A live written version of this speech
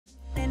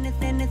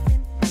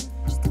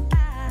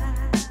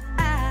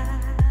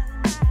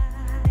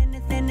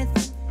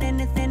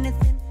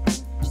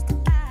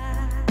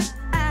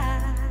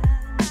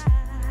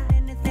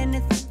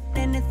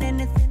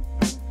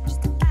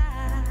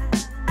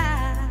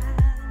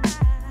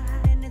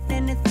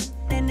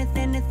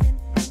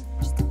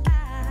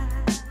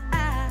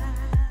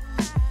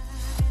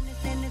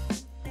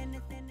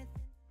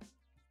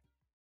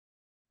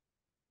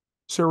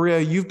So Riya,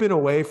 you've been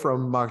away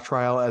from mock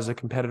trial as a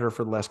competitor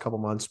for the last couple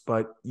months,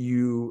 but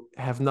you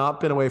have not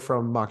been away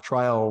from mock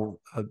trial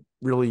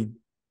really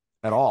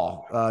at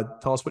all.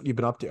 Tell us what you've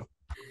been up to.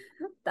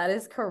 That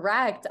is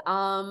correct.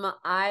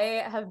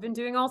 I have been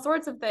doing all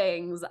sorts of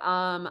things.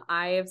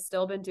 I have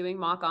still been doing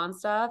mock on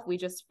stuff. We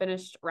just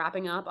finished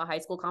wrapping up a high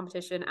school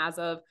competition as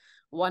of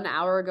 1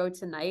 hour ago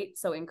tonight.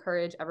 So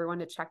encourage everyone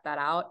to check that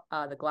out.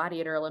 The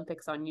Gladiator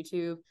Olympics on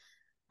YouTube.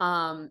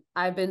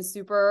 I've been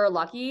super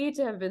lucky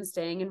to have been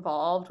staying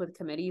involved with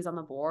committees on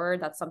the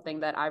board. That's something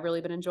that I've really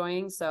been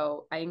enjoying.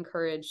 So I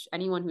encourage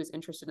anyone who's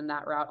interested in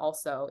that route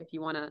also, if you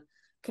want to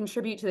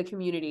contribute to the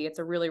community, it's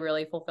a really,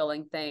 really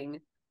fulfilling thing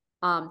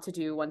to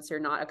do once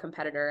you're not a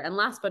competitor. And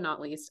last but not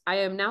least, I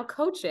am now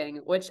coaching,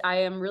 which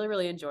I am really,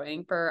 really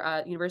enjoying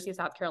for University of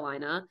South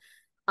Carolina.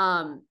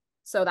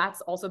 So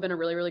that's also been a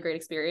really, really great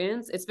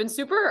experience. It's been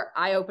super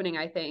eye-opening,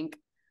 I think,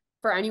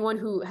 for anyone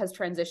who has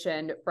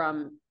transitioned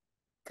from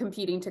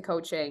competing to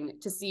coaching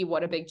to see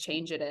what a big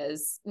change it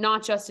is,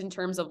 not just in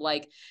terms of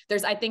like,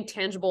 there's, I think,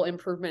 tangible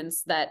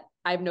improvements that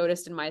I've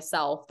noticed in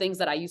myself, things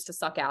that I used to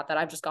suck at that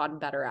I've just gotten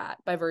better at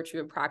by virtue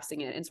of practicing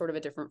it in sort of a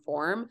different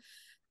form.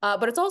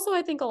 But it's also,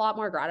 I think, a lot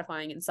more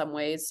gratifying in some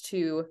ways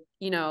to,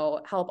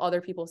 help other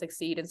people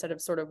succeed instead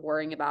of sort of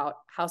worrying about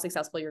how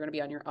successful you're going to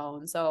be on your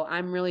own. So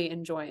I'm really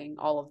enjoying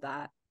all of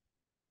that.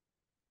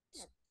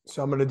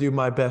 So I'm going to do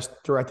my best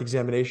direct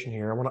examination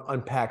here. I want to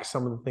unpack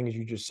some of the things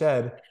you just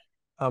said.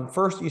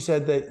 First, you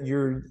said that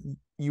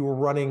you were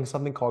running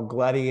something called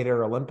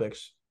Gladiator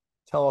Olympics.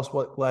 Tell us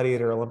what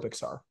Gladiator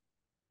Olympics are.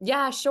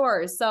 Yeah,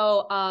 sure.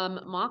 So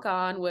Mock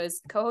On was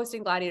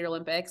co-hosting Gladiator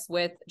Olympics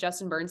with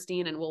Justin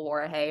Bernstein and Will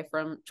Warahay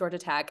from Georgia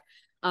Tech.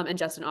 And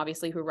Justin,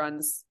 obviously, who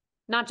runs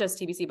not just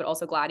TBC, but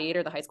also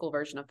Gladiator, the high school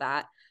version of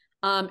that.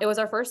 It was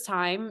our first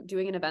time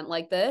doing an event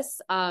like this.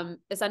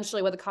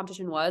 Essentially, what the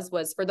competition was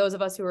for those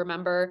of us who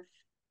remember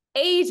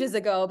ages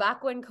ago,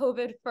 back when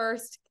COVID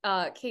first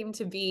came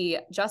to be,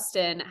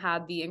 Justin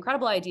had the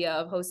incredible idea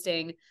of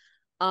hosting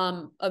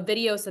a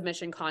video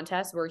submission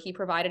contest where he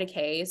provided a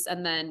case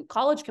and then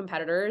college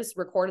competitors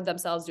recorded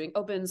themselves doing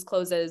opens,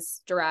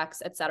 closes,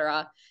 directs,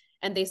 etc.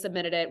 And they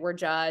submitted it, were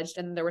judged,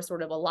 and there was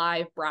sort of a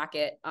live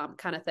bracket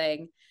kind of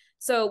thing.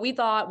 So we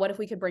thought, what if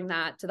we could bring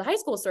that to the high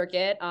school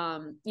circuit,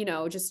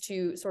 just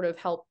to sort of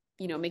help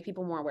make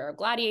people more aware of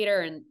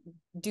Gladiator and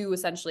do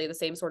essentially the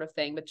same sort of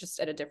thing, but just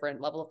at a different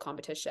level of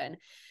competition.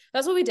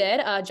 That's what we did.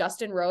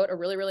 Justin wrote a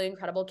really, really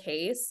incredible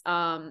case.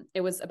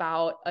 It was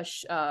about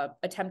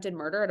attempted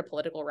murder at a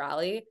political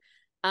rally.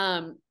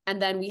 And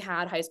then we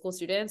had high school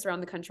students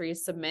around the country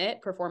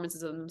submit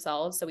performances of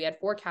themselves. So we had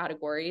 4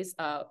 categories.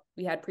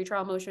 We had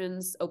pretrial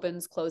motions,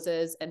 opens,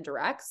 closes, and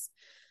directs.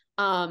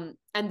 And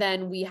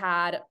then we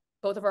had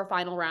both of our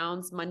final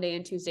rounds Monday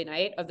and Tuesday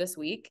night of this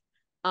week.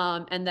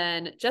 And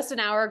then just an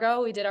hour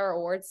ago, we did our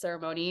awards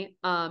ceremony,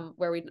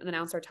 where we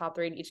announced our top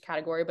 3 in each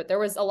category, but there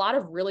was a lot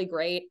of really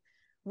great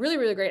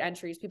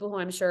entries, people who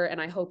I'm sure, and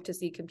I hope to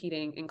see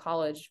competing in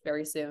college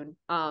very soon.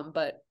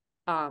 But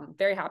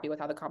very happy with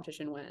how the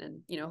competition went,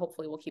 and,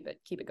 hopefully we'll keep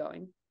it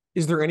going.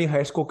 Is there any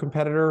high school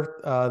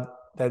competitor,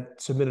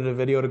 that submitted a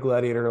video to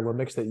Gladiator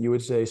Olympics that you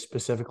would say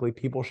specifically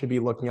people should be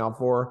looking out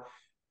for,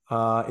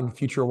 in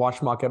future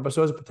WatchMock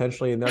episodes,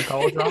 potentially in their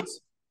college routes?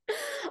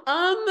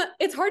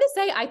 It's hard to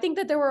say. I think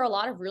that there were a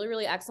lot of really,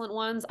 really excellent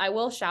ones. I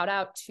will shout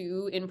out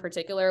 2 in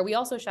particular. We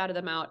also shouted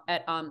them out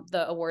at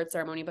the award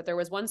ceremony, but there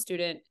was one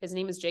student, his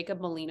name is Jacob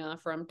Molina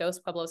from Dos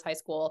Pueblos High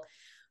School,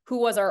 who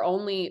was our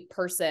only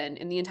person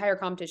in the entire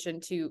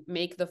competition to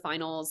make the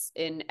finals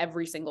in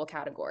every single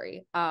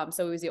category.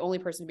 So he was the only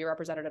person to be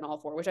represented in all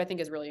 4, which I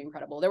think is really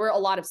incredible. There were a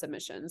lot of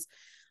submissions.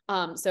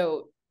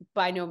 So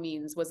by no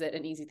means was it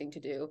an easy thing to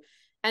do.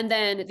 And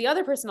then the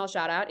other person I'll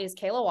shout out is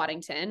Kayla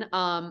Waddington.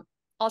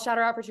 I'll shout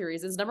her out for 2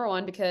 reasons. Number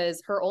one, because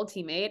her old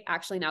teammate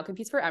actually now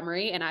competes for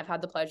Emory, and I've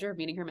had the pleasure of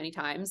meeting her many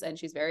times, and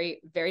she's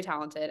very, very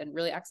talented and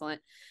really excellent.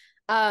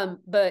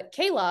 But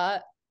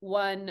Kayla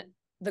won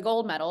the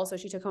gold medal, so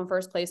she took home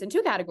first place in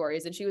 2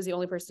 categories, and she was the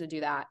only person to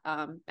do that.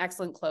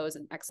 Excellent close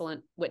and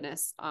excellent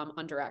witness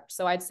on direct.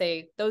 So I'd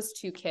say those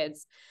 2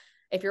 kids,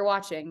 if you're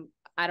watching,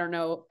 I don't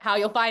know how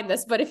you'll find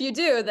this, but if you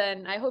do,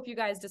 then I hope you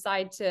guys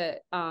decide to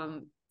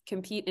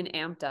compete in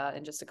AMTA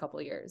in just a couple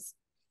of years.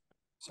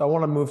 So I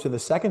want to move to the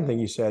second thing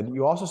you said.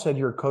 You also said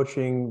you're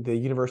coaching the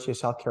University of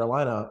South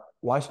Carolina.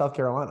 Why South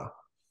Carolina?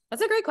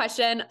 That's a great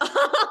question.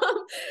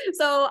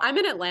 So I'm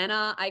in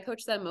Atlanta. I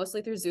coach them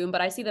mostly through Zoom,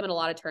 but I see them in a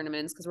lot of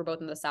tournaments because we're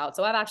both in the South.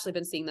 So I've actually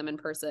been seeing them in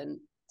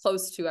person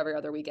close to every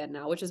other weekend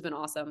now, which has been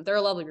awesome. They're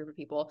a lovely group of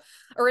people.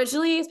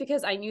 Originally, it's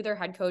because I knew their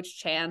head coach,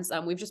 Chance.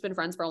 We've just been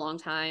friends for a long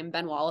time.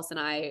 Ben Wallace and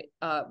I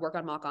work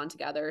on Mock On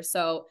together.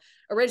 So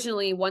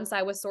originally, once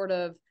I was sort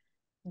of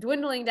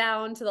dwindling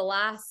down to the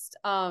last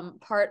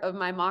part of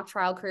my mock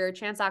trial career,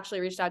 Chance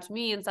actually reached out to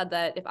me and said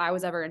that if I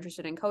was ever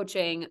interested in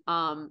coaching,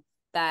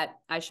 that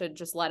I should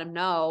just let him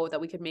know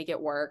that we could make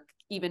it work,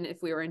 even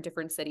if we were in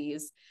different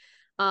cities.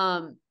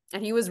 And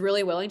he was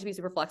really willing to be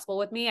super flexible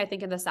with me. I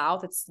think in the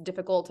South, it's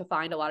difficult to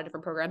find a lot of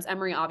different programs.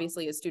 Emory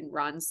obviously is student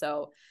run.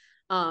 So,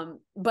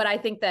 but I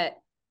think that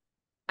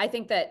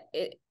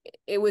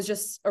it was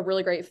just a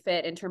really great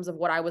fit in terms of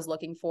what I was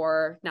looking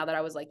for now that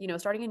I was like,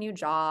 starting a new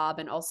job,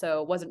 and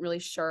also wasn't really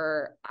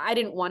sure. I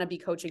didn't want to be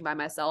coaching by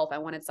myself. I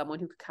wanted someone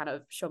who could kind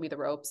of show me the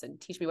ropes and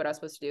teach me what I was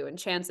supposed to do. And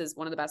Chance is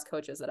one of the best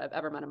coaches that I've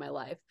ever met in my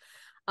life.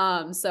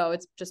 So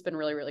it's just been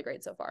really, really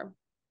great so far.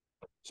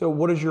 So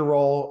what is your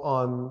role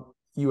on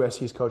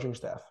USC's coaching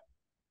staff?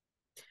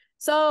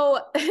 So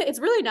it's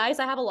really nice.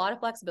 I have a lot of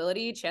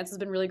flexibility. Chance has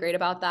been really great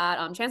about that.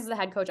 Chance is the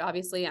head coach.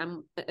 Obviously,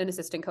 I'm an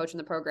assistant coach in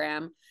the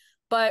program,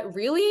 but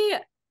really,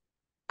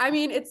 I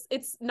mean,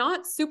 it's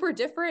not super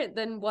different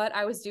than what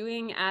I was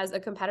doing as a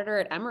competitor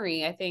at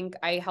Emory. I think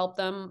I help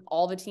them,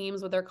 all the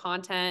teams, with their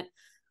content,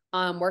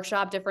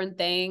 workshop different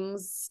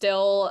things,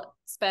 still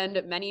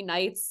spend many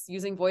nights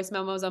using voice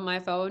memos on my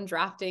phone,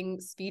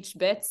 drafting speech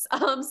bits.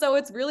 So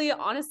it's really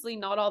honestly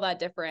not all that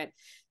different.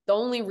 The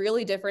only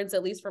really difference,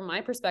 at least from my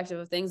perspective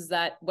of things, is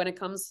that when it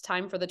comes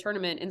time for the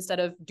tournament,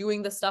 instead of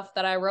doing the stuff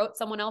that I wrote,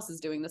 someone else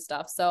is doing the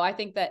stuff. So I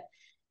think that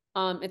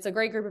it's a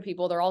great group of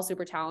people. They're all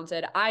super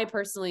talented. I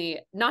personally,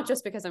 not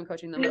just because I'm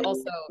coaching them, but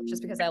also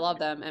just because I love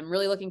them, I'm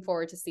really looking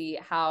forward to see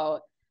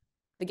how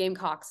the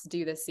Gamecocks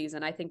do this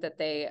season. I think that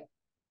they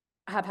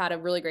have had a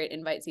really great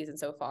invite season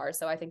so far.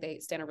 So I think they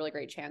stand a really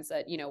great chance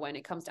that, when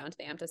it comes down to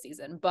the AMTA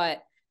season.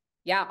 But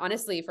yeah,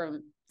 honestly,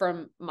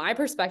 from my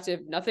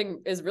perspective,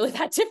 nothing is really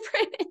that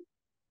different.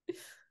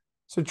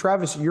 So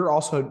Travis, you're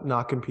also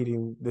not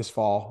competing this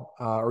fall,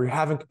 or you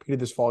haven't competed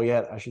this fall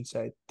yet, I should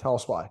say. Tell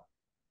us why.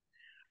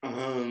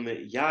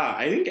 Yeah,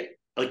 I think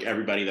like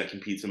everybody that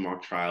competes in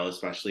mock trial,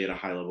 especially at a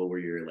high level where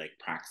you're like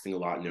practicing a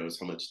lot, knows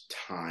how much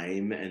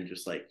time and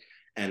just like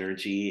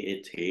energy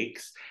it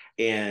takes.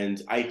 And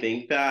I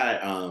think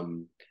that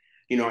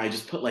I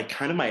just put like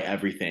kind of my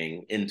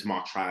everything into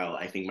mock trial.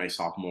 I think my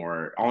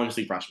sophomore,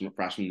 honestly, freshman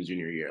and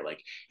junior year,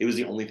 like it was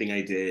the only thing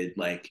I did,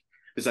 like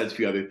besides a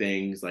few other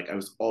things. Like I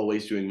was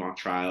always doing mock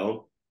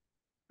trial.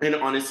 And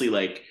honestly,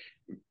 like,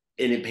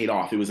 and it paid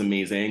off. It was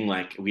amazing.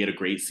 Like we had a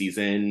great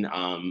season.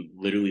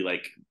 Literally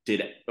like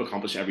did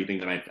accomplish everything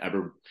that I've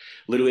ever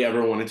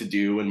wanted to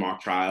do in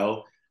mock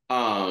trial.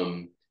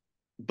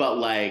 But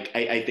like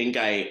I think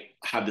I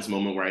had this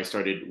moment where I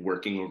started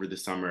working over the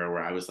summer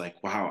where I was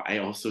like, wow, I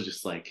also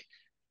just like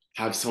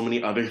have so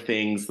many other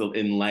things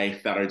in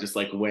life that are just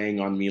like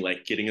weighing on me,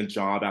 like getting a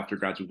job after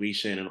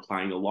graduation and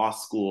applying to law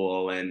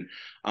school, and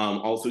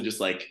also just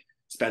like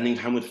spending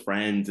time with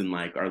friends and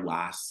like our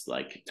last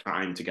like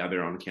time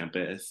together on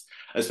campus,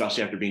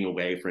 especially after being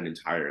away for an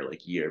entire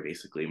like year,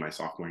 basically my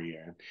sophomore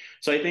year.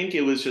 So I think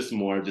it was just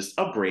more just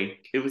a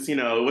break. It was, it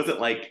wasn't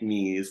like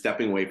me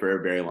stepping away for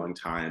a very long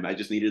time. I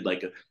just needed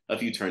like a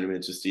few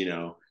tournaments just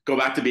to, go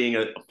back to being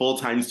a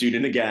full-time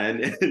student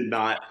again and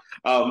not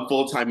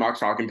full-time mock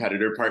trial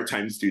competitor,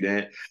 part-time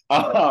student.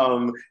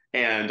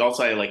 And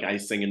also I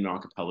sing in an a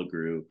cappella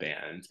group,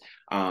 and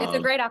it's a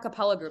great a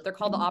cappella group. They're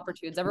called the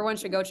Opportunes. Everyone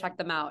should go check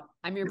them out.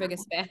 I'm your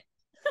biggest fan.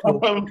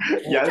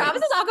 Yes.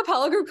 Travis's a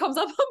cappella group comes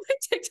up on my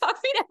TikTok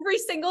feed every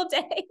single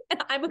day,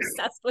 and I'm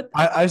obsessed with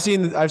them. I've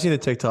seen the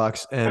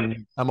TikToks,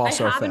 and I'm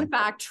also I have a fan. in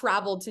fact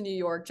traveled to New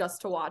York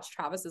just to watch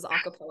Travis's a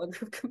cappella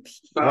group compete.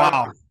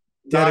 Wow,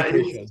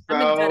 dedication.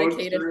 I'm a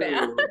dedicated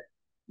fan.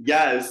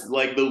 Yes,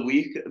 like the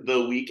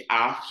week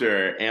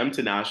after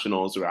AMTA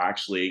nationals were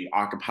actually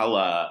a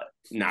cappella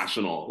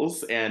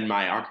nationals, and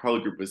my a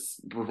cappella group was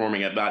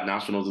performing at that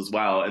nationals as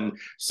well. And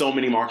so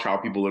many mock trial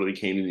people literally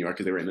came to New York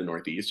because they were in the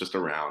Northeast just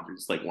around,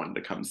 just like wanted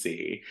to come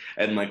see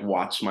and like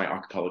watch my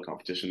a cappella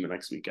competition the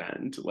next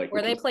weekend. Like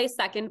where they play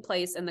second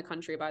place in the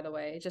country, by the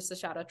way, just to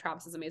shout out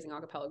Travis's amazing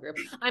a cappella group.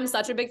 I'm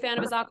such a big fan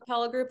of his a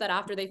cappella group that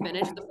after they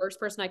finished, the first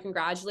person I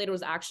congratulated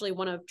was actually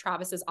one of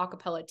Travis's a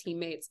cappella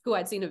teammates who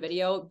I'd seen a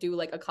video do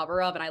like a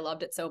cover of, and I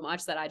loved it so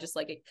much that I just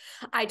like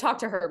I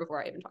talked to her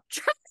before I even talked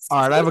to Travis.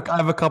 All right, I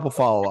have a couple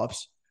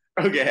follow-ups.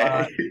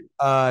 Okay.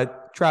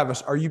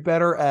 Travis, are you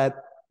better at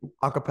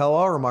a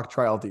cappella or mock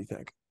trial, do you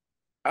think?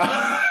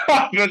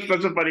 That's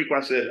such a funny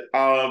question.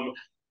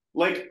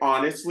 Like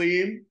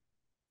honestly,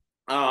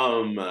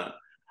 I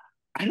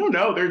don't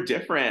know. They're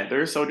different.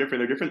 They're so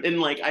different. They're different.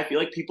 And like, I feel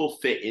like people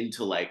fit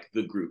into like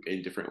the group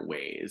in different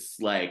ways.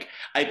 Like,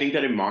 I think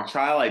that in mock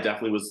trial, I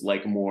definitely was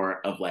like more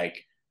of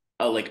like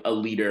a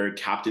leader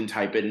captain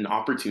type. And in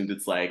Opportunes,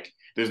 it's like,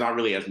 there's not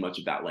really as much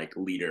of that like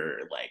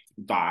leader like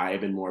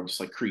vibe and more of just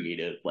like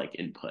creative like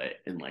input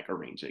and like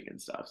arranging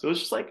and stuff. So it's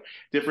just like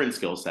different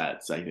skill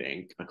sets, I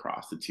think,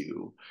 across the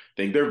two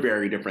things. They're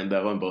very different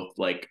though, and both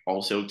like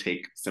also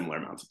take similar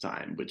amounts of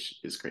time, which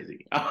is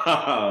crazy.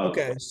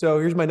 Okay, so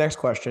here's my next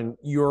question.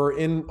 You're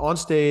in on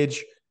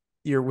stage,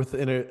 you're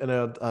within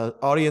a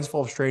audience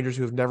full of strangers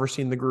who have never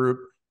seen the group.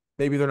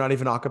 Maybe they're not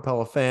even a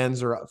cappella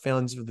fans or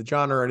fans of the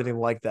genre or anything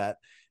like that.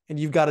 And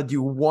you've got to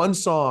do one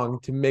song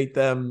to make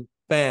them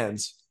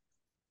fans.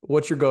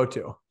 What's your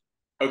go-to?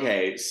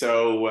 Okay,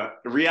 so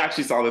Rhea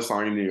actually saw this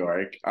song in New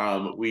York.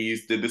 We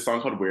did this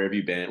song called "Where Have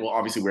You Been?" Well,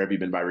 obviously "Where Have You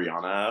Been" by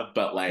Rihanna,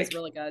 but It's like,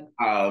 really good.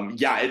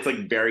 yeah, it's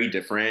like very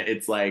different.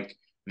 It's like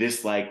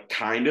this like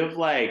kind of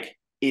like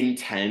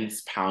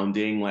intense,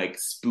 pounding, like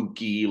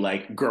spooky,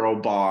 like girl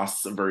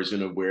boss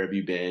version of "Where Have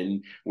You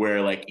Been?"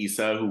 Where like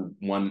Issa, who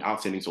won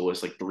Outstanding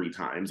Soloist like 3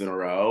 times in a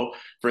row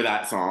for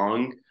that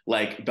song,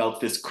 like belts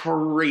this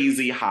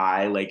crazy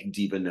high like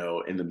diva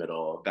note in the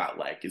middle that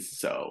like is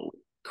so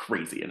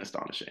crazy and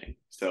astonishing.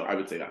 So I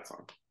would say that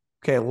song.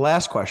 Okay,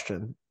 last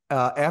question.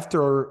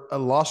 After a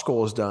law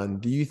school is done,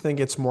 do you think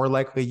it's more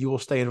likely you will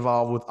stay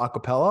involved with a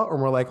cappella or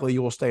more likely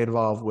you will stay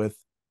involved with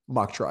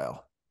mock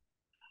trial?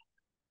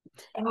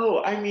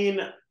 Oh, I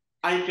mean,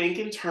 I think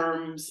in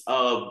terms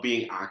of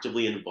being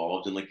actively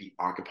involved in like the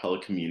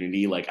acapella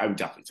community, like I would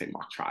definitely say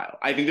mock trial.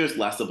 I think there's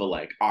less of a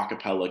like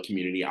acapella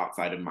community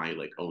outside of my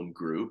like own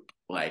group,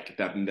 like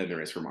that than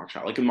there is for mock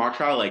trial. Like in mock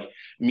trial, like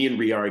me and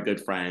Ria are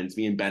good friends,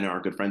 me and Ben are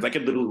good friends. I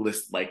could literally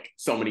list like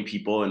so many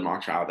people in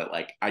mock trial that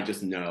like I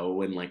just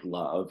know and like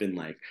love and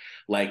like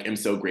am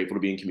so grateful to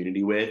be in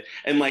community with.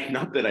 And like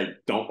not that I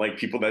don't like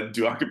people that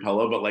do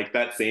acapella, but like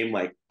that same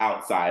like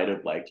outside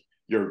of like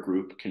your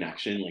group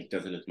connection like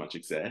doesn't as much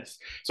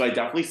exist. So I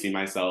definitely see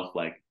myself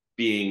like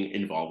being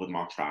involved with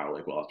mock trial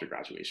like well after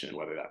graduation,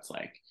 whether that's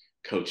like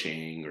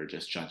coaching or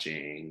just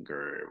judging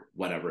or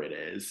whatever it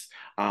is.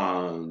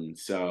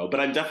 So but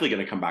I'm definitely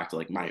gonna come back to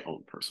like my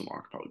own personal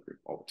acapella group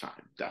all the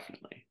time,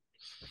 definitely.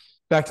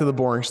 Back to the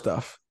boring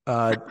stuff.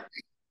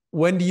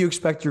 When do you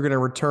expect you're going to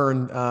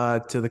return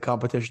to the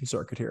competition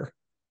circuit here?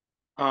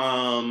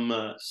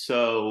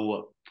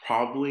 So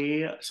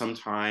probably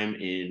sometime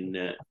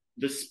in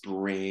the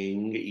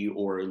spring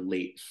or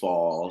late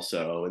fall.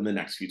 So in the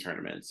next few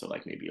tournaments. So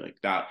like maybe like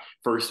that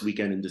first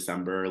weekend in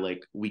December,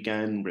 like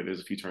weekend where there's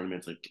a few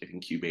tournaments, like I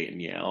think Cubate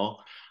and Yale.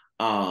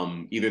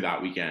 Either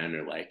that weekend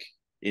or like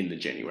in the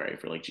January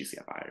for like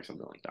GCFI or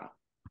something like that.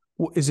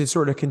 Is it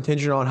sort of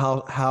contingent on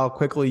how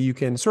quickly you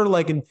can sort of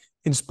like in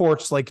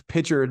sports, like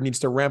pitcher needs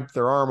to ramp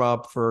their arm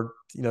up for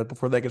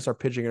before they can start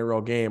pitching in a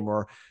real game,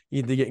 or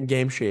you need to get in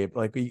game shape?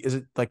 Like, is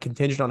it like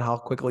contingent on how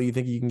quickly you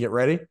think you can get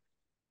ready?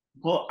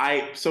 Well,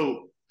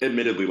 so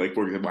admittedly, like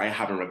for example, I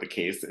haven't read the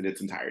case in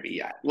its entirety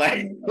yet.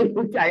 Like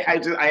I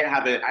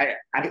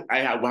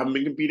haven't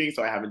been competing,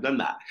 so I haven't done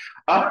that.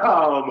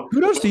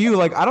 Kudos to you.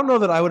 Like, I don't know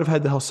that I would have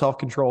had the self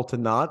control to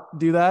not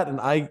do that, and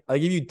I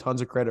give you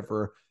tons of credit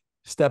for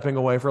stepping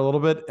away for a little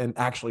bit and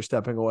actually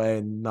stepping away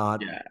and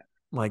not yeah.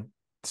 like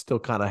still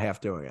kind of half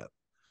doing it.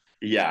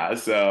 Yeah,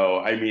 so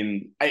I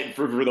mean,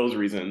 for those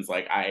reasons,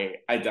 like I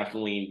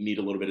definitely need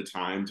a little bit of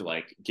time to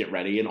like get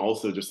ready, and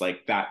also just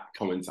like that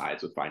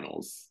coincides with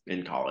finals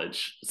in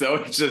college, so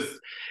it's just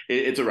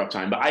it's a rough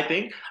time. But I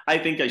think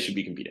I should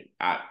be competing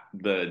at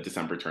the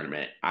December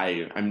tournament.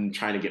 I'm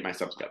trying to get my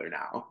stuff together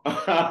now,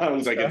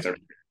 so I can Okay. start.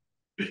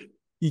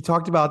 You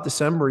talked about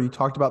December. You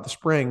talked about the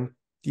spring.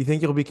 Do you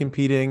think you'll be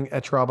competing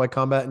at Trial by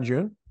Combat in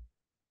June?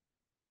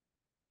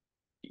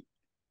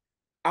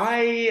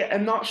 I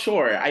am not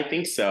sure. I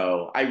think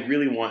so. I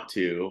really want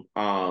to,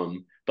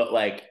 but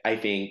like I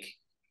think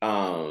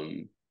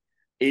um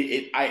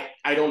I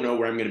don't know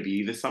where I'm gonna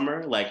be this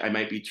summer. Like I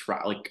might be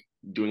like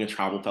doing a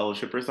travel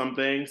fellowship or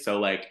something. So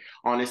like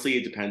honestly,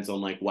 it depends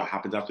on like what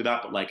happens after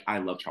that. But like I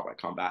love travel by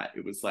combat.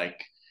 It was like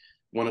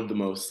one of the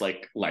most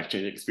like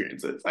life-changing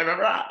experiences I've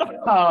ever had.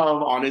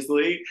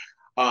 Honestly.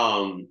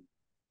 Um,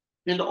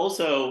 and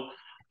also,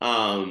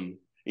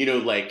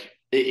 like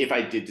if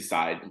I did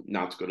decide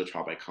not to go to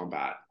trial by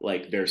combat,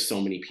 like there's so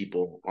many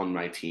people on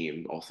my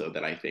team also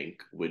that I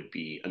think would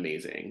be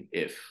amazing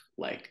if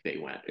like they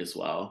went as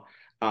well.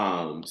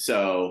 Not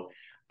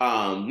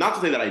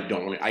to say that I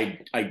don't,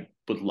 I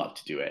would love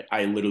to do it.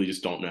 I literally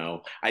just don't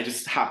know. I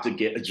just have to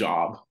get a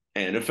job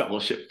and a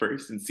fellowship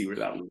first and see where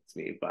that leads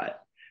me.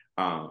 But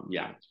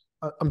yeah.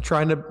 I'm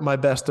trying to my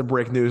best to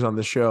break news on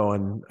the show,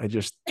 and I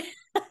just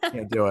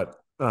can't do it.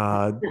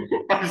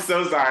 I'm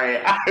so sorry.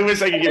 I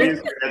wish I could give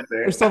you a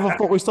answer. We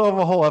still have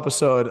a whole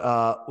episode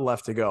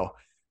left to go.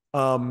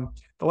 The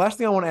last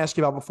thing I want to ask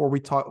you about before we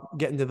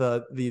get into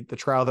the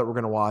trial that we're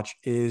going to watch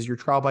is your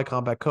trial by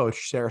combat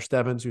coach, Sarah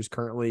Stebbins, who's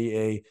currently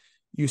a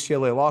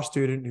UCLA law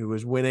student who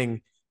is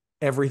winning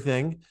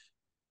everything.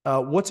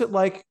 What's it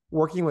like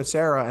working with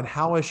Sarah, and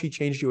how has she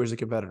changed you as a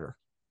competitor?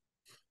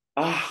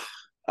 Ah,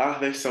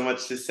 there's so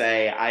much to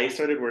say. I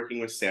started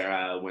working with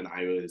Sarah when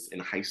I was in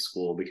high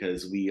school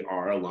because we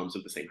are alums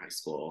of the same high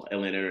school,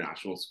 Atlanta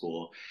International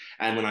School.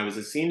 And when I was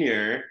a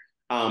senior,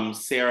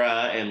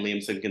 Sarah and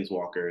Liam Simpkins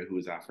Walker, who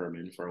was at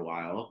Furman for a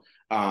while,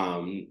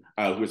 who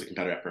was a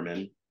competitor at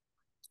Furman.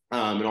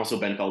 And also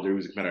Ben Felder, who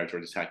was a competitor at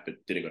Georgia Tech, but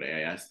didn't go to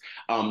AIS.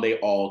 They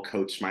all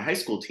coached my high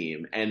school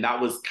team. And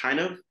that was kind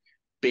of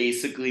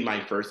basically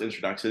my first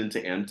introduction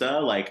to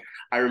AMTA. Like,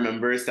 I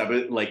remember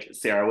like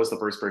Sarah was the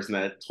first person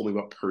that told me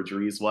what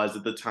perjuries was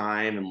at the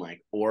time, and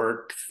like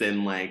orcs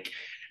and like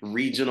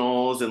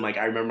regionals. And like,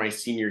 I remember my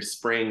senior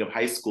spring of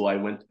high school, I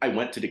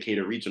went to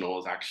Decatur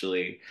regionals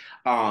actually,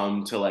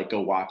 to like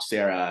go watch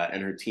Sarah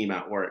and her team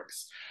at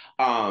orcs.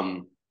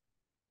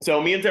 So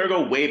me and Sarah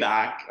go way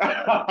back.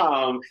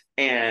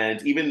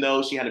 And even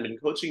though she hadn't been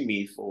coaching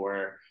me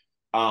for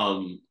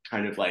kind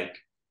of like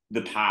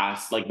the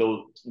past, like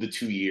the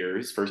 2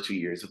 years, first 2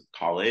 years of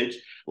college,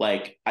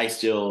 like I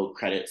still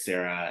credit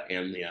Sarah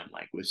and Liam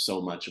like with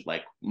so much of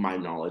like my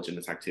knowledge in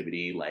this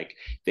activity. Like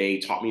they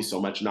taught me so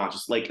much, not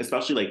just like,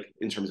 especially like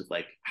in terms of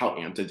like how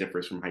AMTA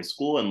differs from high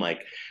school, and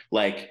like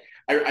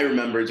I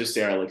remember just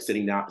Sarah like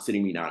sitting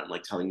me down and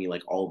like telling me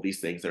like all of these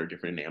things that are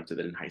different in AMTA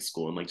than in high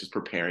school, and like just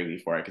preparing me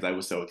for it because I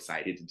was so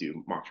excited to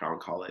do mock trial in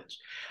college.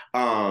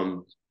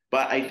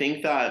 But I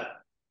think that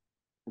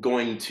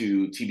going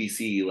to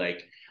TBC,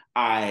 like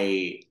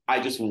I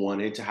just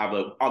wanted to have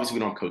obviously we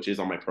don't have coaches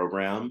on my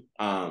program.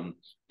 But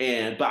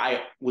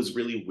I was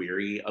really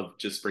weary of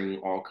just bringing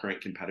all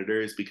current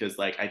competitors because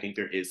like I think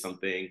there is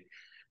something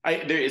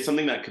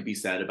that could be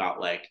said about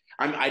like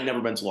I'd never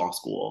been to law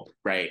school,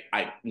 right?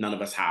 None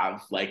of us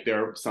have. Like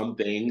there are some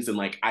things, and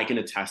like I can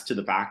attest to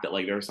the fact that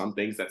like there are some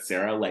things that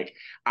Sarah, like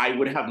I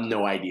would have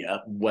no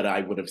idea what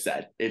I would have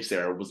said if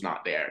Sarah was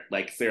not there.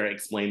 Like Sarah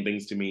explained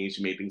things to me,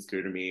 she made things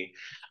clear to me.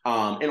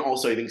 And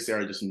also I think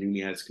Sarah just knew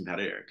me as a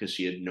competitor because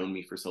she had known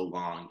me for so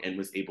long and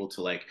was able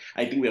to like,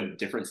 I think we have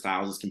different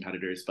styles as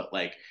competitors, but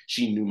like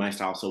she knew my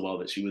style so well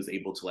that she was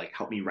able to like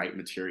help me write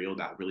material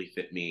that really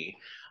fit me.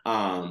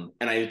 And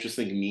I just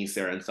think me,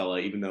 Sarah, and Stella,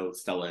 even though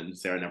Stella and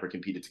Sarah never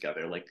competed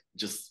together, like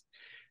just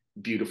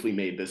beautifully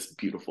made this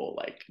beautiful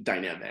like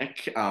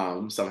dynamic.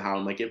 Somehow,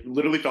 and like it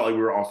literally felt like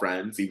we were all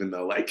friends, even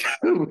though like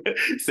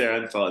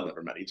Sarah and Stella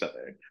never met each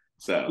other.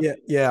 So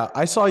yeah.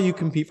 I saw you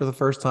compete for the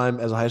first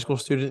time as a high school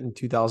student in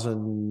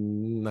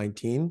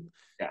 2019.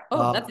 yeah.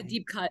 Oh, that's a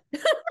deep cut.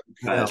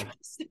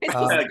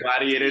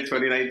 Gladiator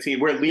 2019,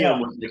 where Liam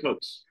was the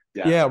coach.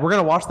 Yeah, we're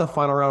gonna watch the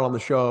final round on the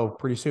show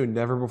pretty soon.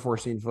 Never before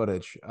seen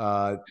footage,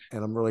 and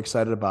I'm really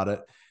excited about it.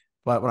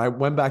 But when I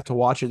went back to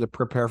watch it to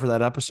prepare for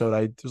that episode,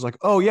 I was like,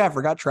 "Oh yeah, I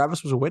forgot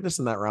Travis was a witness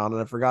in that round,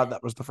 and I forgot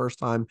that was the first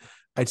time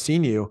I'd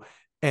seen you."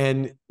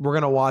 And we're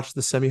gonna watch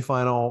the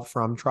semifinal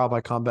from Trial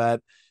by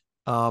Combat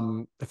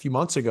a few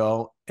months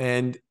ago,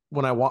 and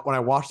when I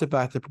watched it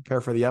back to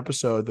prepare for the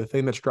episode, the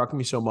thing that struck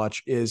me so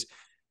much is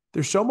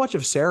there's so much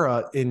of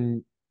Sarah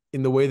in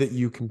the way that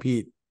you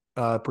compete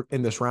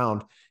in this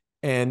round.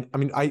 And I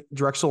mean,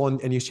 Drexel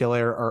and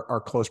UCLA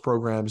are close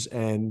programs,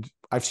 and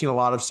I've seen a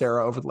lot of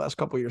Sarah over the last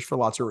couple of years for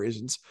lots of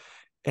reasons.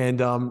 And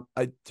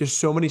there's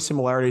so many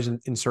similarities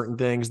in certain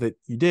things that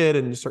you did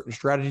and certain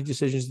strategy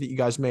decisions that you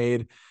guys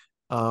made.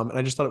 And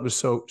I just thought it was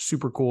so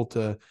super cool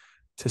to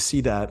see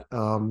that.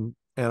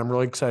 And I'm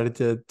really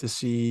excited to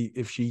see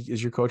if she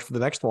is your coach for the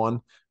next one.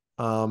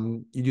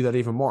 You do that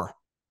even more.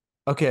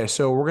 Okay,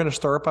 so we're going to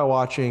start by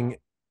watching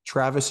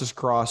Travis's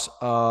cross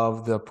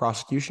of the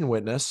prosecution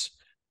witness,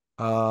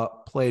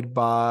 played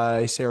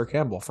by Sarah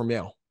Campbell from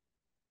Yale.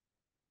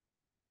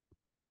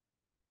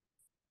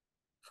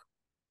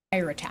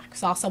 Attack.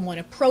 Saw someone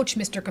approach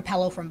Mr.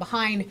 Capello from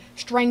behind,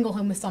 strangle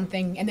him with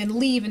something, and then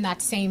leave in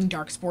that same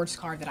dark sports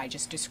car that I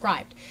just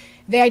described.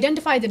 They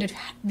identified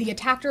the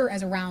attacker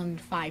as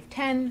around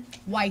 5'10",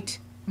 white,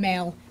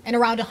 male, and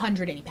around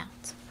 180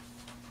 pounds.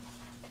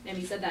 And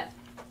he said that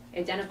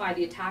identified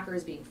the attacker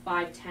as being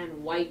 5'10",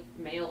 white,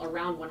 male,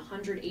 around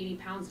 180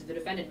 pounds. Did the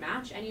defendant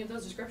match any of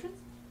those descriptions?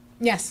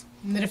 Yes,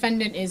 the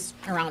defendant is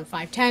around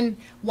 5'10",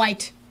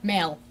 white,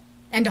 male,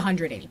 and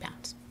 180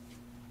 pounds.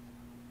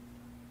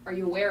 Are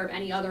you aware of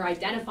any other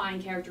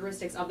identifying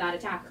characteristics of that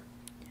attacker?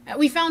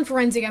 We found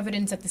forensic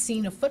evidence at the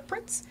scene of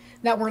footprints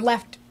that were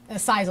left a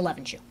size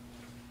 11 shoe.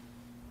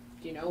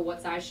 Do you know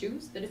what size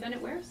shoes the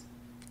defendant wears?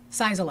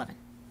 Size 11.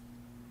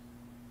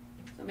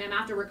 So, ma'am,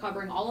 after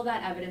recovering all of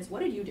that evidence,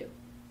 what did you do?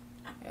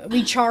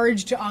 We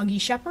charged Augie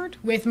Shepard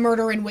with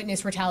murder and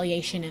witness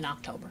retaliation in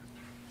October.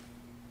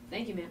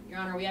 Thank you, ma'am. Your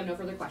Honor, we have no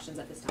further questions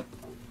at this time.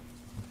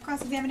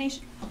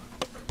 Cross-examination.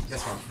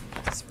 Yes, ma'am.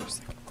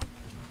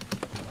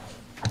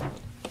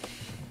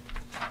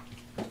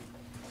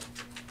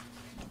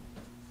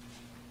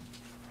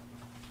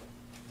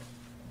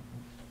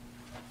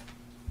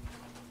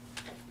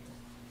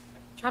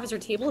 Travis, your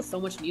table is so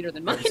much neater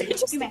than mine. I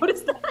just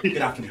noticed that. Good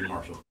afternoon,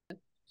 Marshall.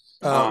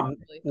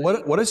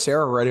 What is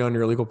Sarah writing on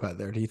your legal pad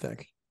there, do you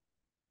think?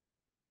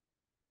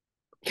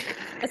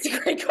 That's a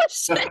great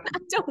question. I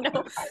don't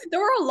know.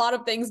 There were a lot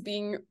of things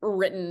being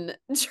written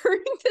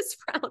during this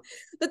round.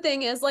 The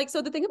thing is, like,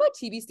 so the thing about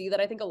TBC that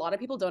I think a lot of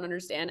people don't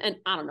understand, and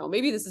I don't know,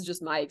 maybe this is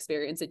just my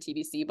experience at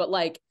TBC, but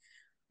like,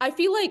 I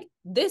feel like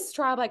this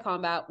trial by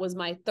combat was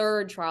my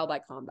third trial by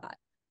combat.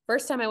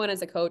 First time I went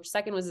as a coach,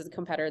 second was as a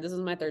competitor. This was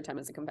my third time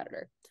as a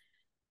competitor.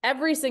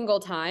 Every single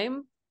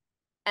time,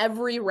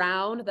 every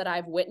round that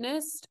I've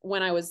witnessed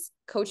when I was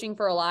coaching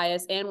for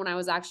Elias and when I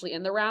was actually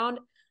in the round,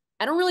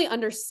 I don't really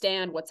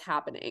understand what's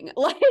happening.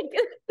 Like,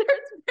 there's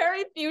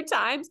very few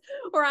times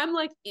where I'm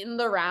like in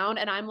the round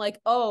and I'm like,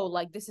 oh,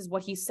 like this is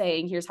what he's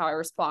saying. Here's how I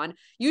respond.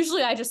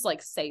 Usually I just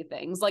like say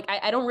things. Like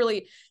I don't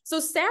really. So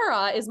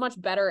Sarah is much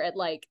better at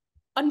like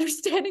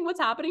understanding what's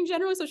happening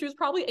generally. So she was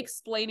probably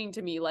explaining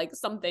to me like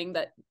something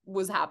that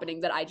was happening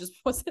that I just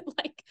wasn't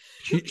like.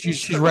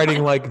 She's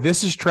writing like,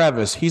 this is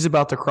Travis. He's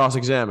about to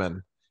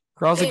cross-examine.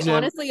 It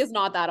honestly is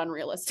not that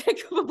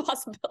unrealistic of a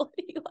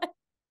possibility. Like,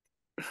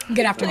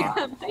 Good afternoon.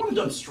 I want to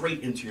jump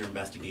straight into your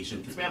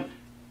investigation because, ma'am,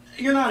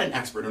 you're not an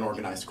expert in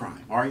organized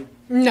crime, are you?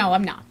 No,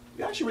 I'm not.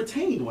 You actually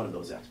retained one of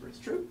those experts,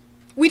 true?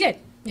 We did,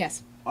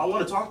 yes. I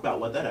want to talk about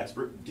what that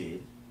expert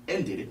did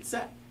and didn't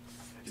say.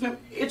 Because, ma'am,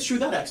 it's true,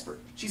 that expert,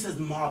 she says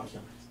mob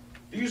killings.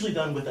 They're usually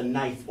done with a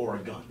knife or a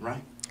gun,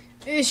 right?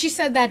 She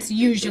said that's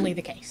usually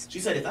the case. She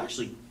said it's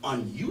actually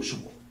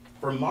unusual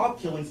for mob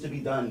killings to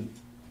be done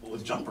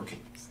with jumper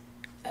cables.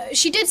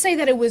 She did say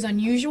that it was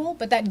unusual,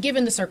 but that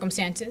given the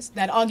circumstances,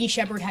 that Augie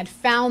Shepard had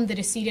found the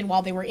decedent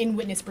while they were in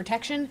witness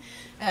protection,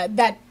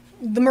 that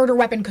the murder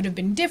weapon could have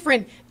been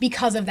different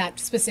because of that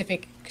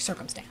specific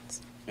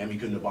circumstance. Ma'am, you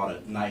couldn't have bought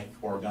a knife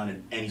or a gun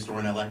in any store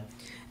in LA?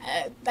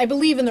 I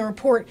believe in the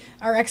report,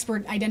 our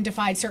expert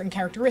identified certain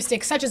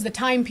characteristics, such as the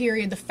time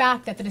period, the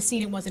fact that the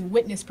decedent was in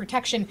witness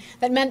protection,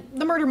 that meant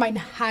the murder might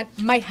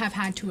have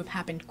had to have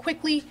happened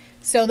quickly,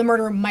 so the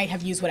murderer might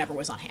have used whatever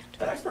was on hand.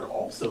 That expert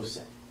also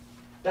said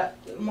that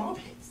mob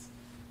hits,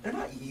 they're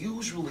not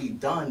usually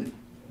done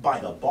by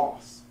the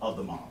boss of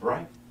the mob,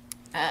 right?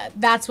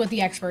 That's what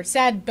the expert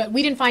said, but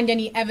we didn't find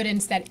any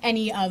evidence that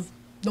any of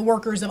the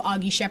workers of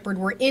Augie Shepard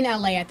were in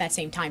LA at that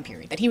same time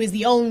period, that he was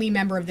the only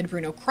member of the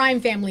Bruno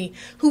crime family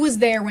who was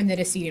there when the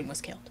decedent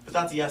was killed. But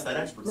that's yes, that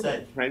expert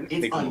said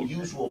it's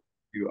unusual.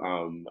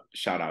 To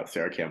shout out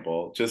Sarah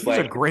Campbell. Just She's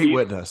like a great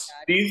witness.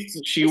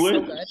 She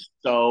was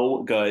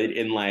so good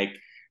in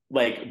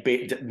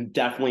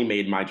definitely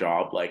made my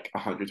job like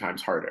 100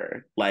 times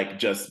harder, like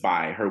just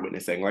by her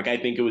witnessing. Like I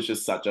think it was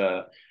just such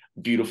a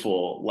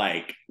beautiful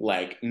like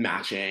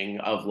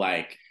matching of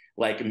like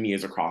me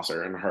as a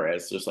crosser and her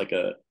as just like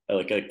a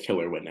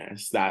killer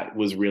witness that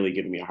was really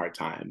giving me a hard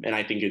time. And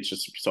I think it's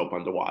just so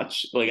fun to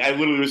watch. Like I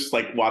literally was just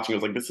like watching, I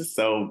was like, this is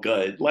so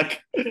good.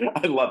 Like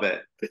I love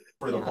it.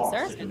 For the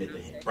boss to commit the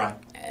hit, right?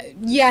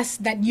 Yes,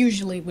 that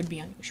usually would be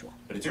unusual.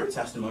 But it's your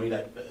testimony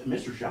that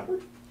Mr.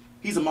 Shepard,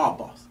 he's a mob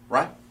boss,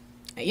 right?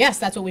 Yes,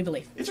 that's what we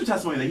believe. It's your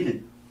testimony that he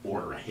didn't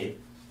order a hit,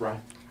 right?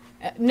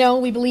 No,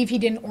 we believe he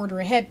didn't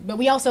order a hit, but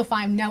we also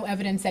find no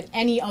evidence that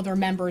any other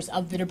members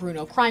of the De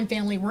Bruno crime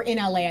family were in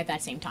LA at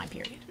that same time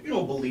period. You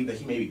don't believe that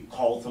he maybe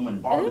called someone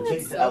and I borrowed think a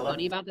that's ticket to so LA?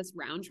 funny about this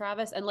round,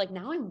 Travis. And like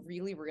now I'm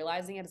really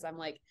realizing it as I'm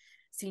like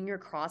seeing your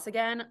cross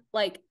again.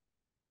 Like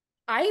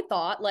I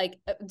thought like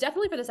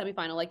definitely for the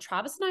semifinal, like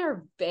Travis and I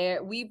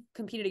are we've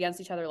competed against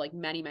each other like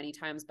many, many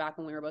times back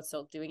when we were both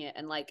still doing it.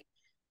 And like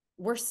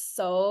we're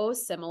so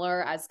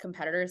similar as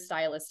competitors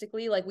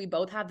stylistically. Like we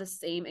both have the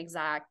same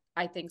exact,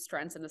 I think,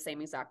 strengths and the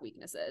same exact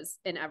weaknesses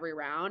in every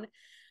round.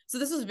 So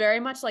this was very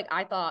much like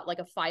I thought like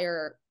a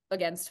fire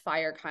against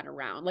fire kind of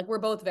round. Like we're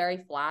both very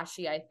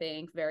flashy, I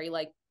think, very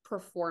like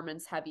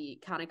performance heavy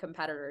kind of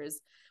competitors,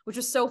 which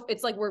is so,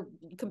 it's like we're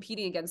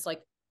competing against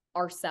like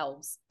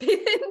ourselves in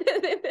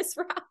this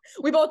round.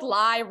 We both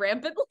lie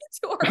rampantly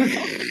to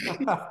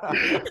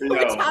ourselves,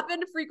 which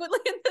happened frequently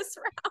in this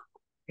round.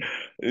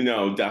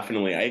 No,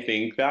 definitely. I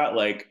think that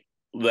like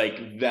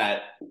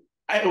that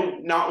I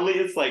don't, not only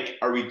it's like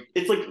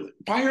it's like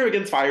fire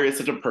against fire is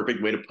such a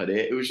perfect way to put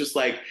it. It was just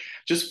like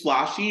just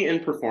flashy and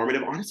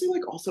performative. Honestly,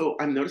 like also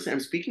I'm noticing I'm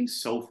speaking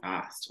so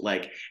fast.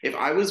 Like if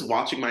I was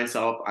watching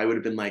myself, I would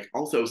have been like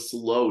also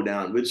slow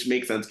down, which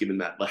makes sense given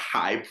that the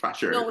high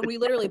pressure. No, we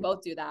literally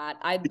both do that.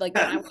 I like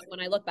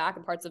when I look back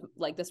at parts of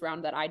like this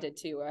round that I did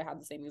too, I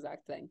had the same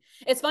exact thing.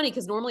 It's funny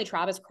because normally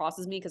Travis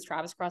crosses me because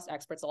Travis crossed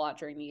experts a lot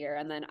during the year,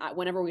 and then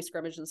whenever we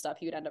scrimmaged and stuff,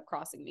 he would end up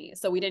crossing me.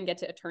 So we didn't get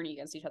to attorney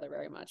against each other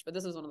very much. But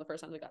this was one of the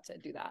first times we got to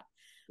do that.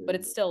 But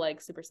it's still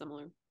like super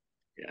similar.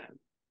 Yeah.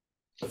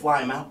 To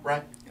fly him out,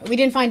 right? We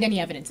didn't find any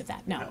evidence of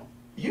that, no. No.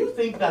 You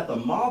think that the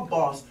mob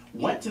boss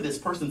went to this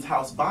person's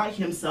house by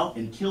himself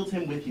and killed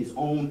him with his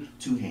own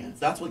two hands?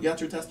 That's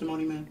your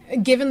testimony, man?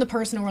 Given the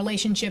personal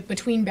relationship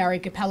between Barry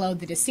Capello,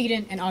 the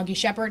decedent, and Augie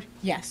Shepard,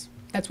 yes,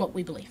 that's what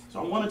we believe. So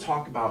I want to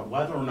talk about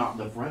whether or not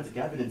the forensic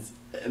evidence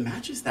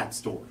matches that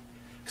story.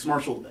 Because,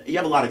 Marshall, you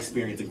have a lot of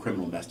experience in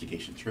criminal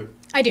investigation, true?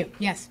 I do,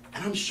 yes.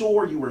 And I'm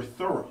sure you were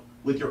thorough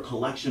with your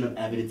collection of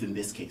evidence in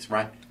this case,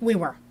 right? We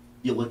were.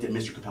 You looked at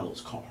Mr.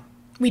 Capello's car.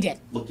 We did.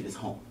 Looked at his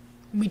home.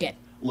 We did.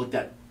 Looked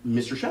at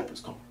Mr.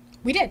 Shepard's car.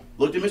 We did.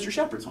 Looked at Mr.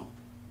 Shepard's home.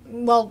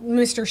 Well,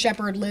 Mr.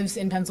 Shepard lives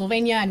in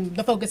Pennsylvania, and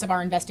the focus of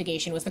our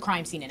investigation was the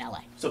crime scene in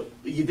LA. So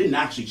you didn't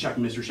actually check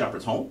Mr.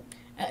 Shepard's home?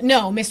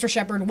 No, Mr.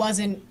 Shepard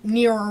wasn't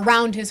near or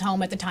around his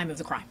home at the time of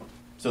the crime.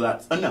 So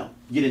that's a no.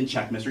 You didn't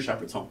check Mr.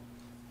 Shepard's home.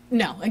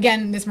 No.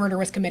 Again, this murder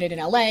was committed in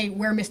LA,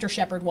 where Mr.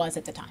 Shepard was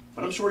at the time.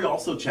 But I'm sure you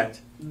also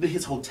checked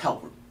his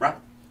hotel room, right?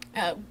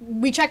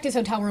 We checked his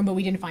hotel room, but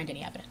we didn't find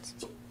any evidence.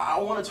 So I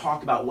want to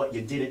talk about what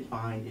you didn't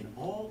find in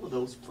all of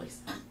those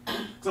places.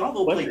 Because in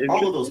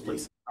all of those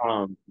places.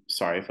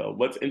 Sorry, Phil.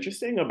 What's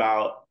interesting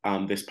about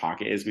this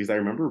pocket is because I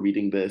remember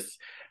reading this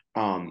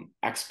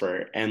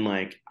expert, and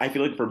like I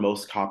feel like for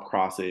most cop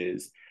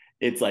crosses,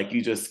 it's like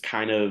you just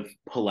kind of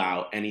pull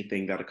out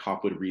anything that a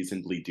cop would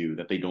reasonably do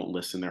that they don't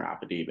list in their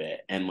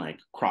affidavit and like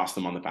cross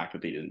them on the fact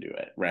that they didn't do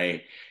it,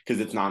 right? Because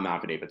it's not an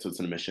affidavit, so it's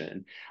an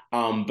admission.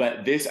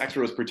 But this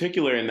expert was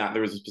particular in that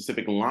there was a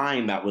specific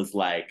line that was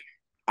like,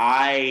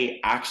 I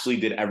actually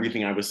did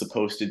everything I was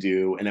supposed to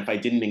do, and if I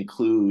didn't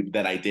include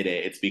that I did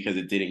it, it's because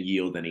it didn't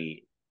yield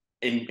any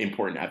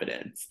important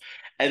evidence.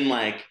 And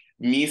like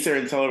me, Sarah,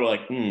 and Teller were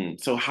like,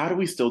 so how do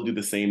we still do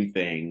the same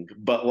thing,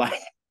 but like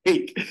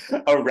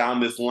around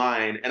this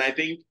line? And I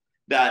think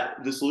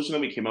that the solution that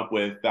we came up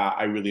with that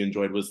I really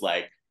enjoyed was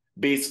like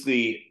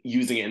basically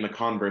using it in the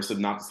converse of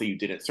not to say you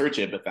didn't search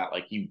it, but that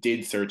like you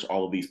did search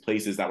all of these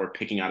places that we're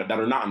picking out of that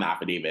are not an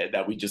affidavit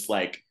that we just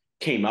like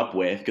came up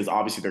with, because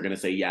obviously they're going to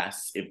say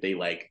yes if they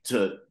like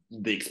to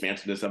the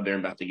expansiveness of their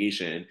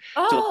investigation.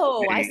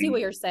 Oh, I see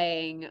what you're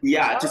saying.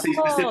 Yeah, to say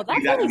specifically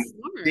that's that really you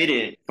smart.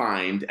 didn't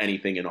find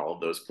anything in all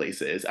of those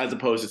places, as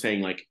opposed to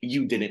saying like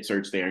you didn't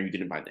search there, you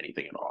didn't find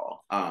anything at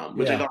all.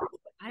 Which I thought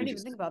I didn't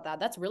even think about that.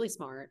 That's really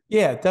smart.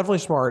 Yeah, definitely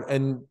smart.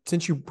 And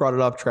since you brought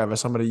it up,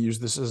 Travis, I'm going to use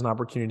this as an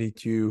opportunity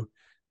to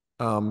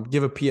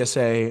give a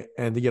PSA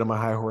and to get on my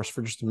high horse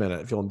for just a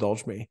minute, if you'll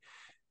indulge me.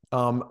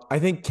 I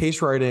think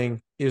case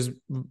writing is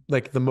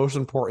like the most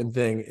important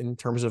thing in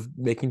terms of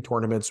making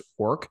tournaments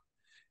work.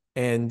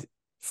 And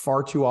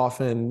far too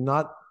often,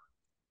 not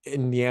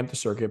in the AMTA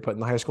circuit, but in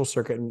the high school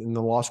circuit and in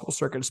the law school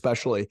circuit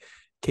especially,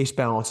 case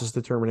balance is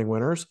determining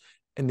winners.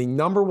 And the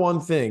number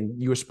one thing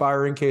you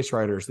aspiring case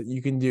writers that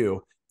you can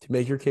do to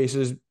make your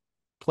cases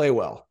play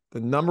well, the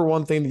number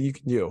one thing that you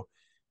can do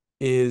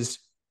is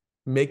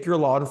make your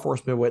law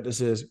enforcement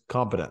witnesses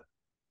competent.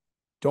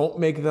 Don't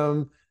make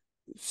them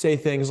say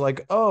things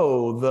like,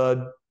 oh,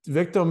 the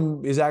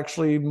victim is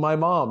actually my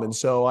mom, and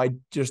so I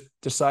just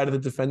decided the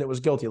defendant was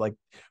guilty. Like,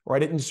 or I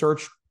didn't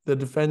search the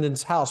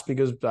defendant's house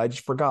because I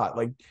just forgot.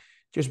 Like,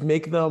 just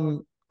make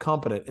them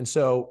competent. And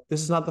so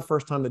this is not the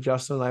first time that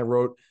Justin and I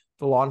wrote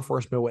the law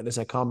enforcement witness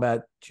at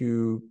combat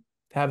to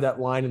have that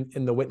line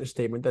in the witness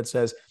statement that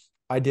says,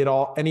 I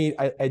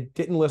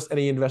didn't list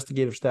any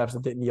investigative steps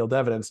that didn't yield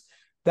evidence.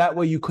 That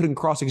way you couldn't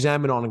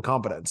cross-examine on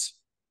incompetence.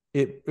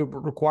 It would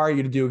require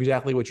you to do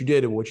exactly what you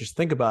did, which is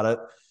think about it.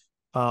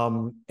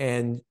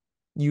 And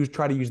you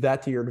try to use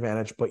that to your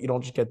advantage, but you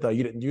don't just get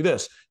you didn't do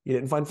this. You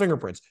didn't find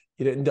fingerprints.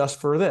 You didn't dust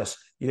for this.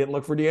 You didn't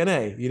look for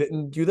DNA. You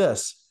didn't do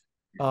this.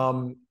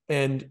 And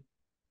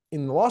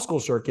in the law school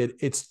circuit,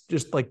 it's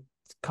just like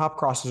cop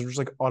crosses are just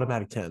like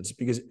automatic 10s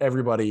because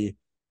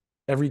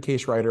every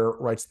case writer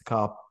writes the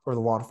cop or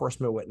the law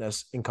enforcement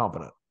witness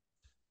incompetent.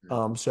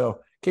 So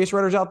case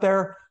writers out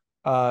there,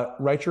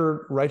 write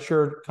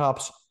your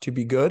cops to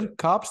be good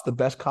cops, the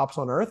best cops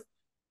on earth.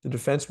 The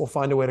defense will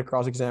find a way to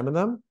cross-examine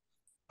them.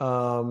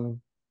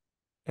 I'm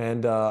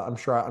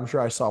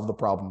sure I solved the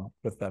problem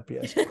with that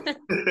PS.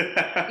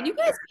 When you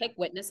guys pick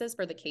witnesses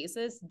for the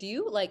cases, do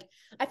you like,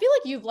 I feel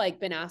like you've like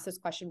been asked this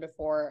question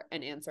before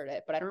and answered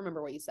it, but I don't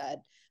remember what you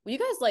said. When you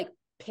guys like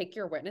pick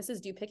your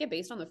witnesses, do you pick it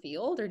based on the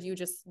field or do you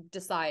just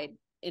decide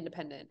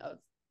independent of,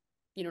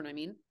 you know what I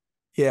mean?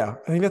 Yeah,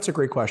 I think that's a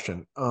great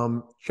question.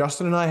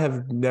 Justin and I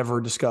have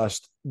never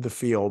discussed the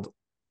field,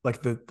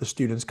 like the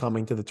students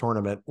coming to the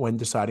tournament when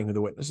deciding who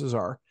the witnesses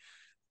are.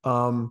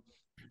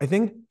 I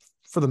think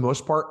for the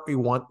most part, we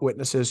want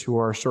witnesses who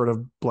are sort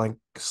of blank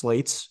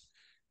slates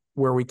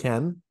where we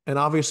can. And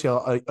obviously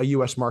a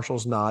U.S. Marshal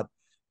is not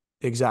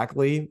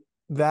exactly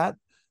that.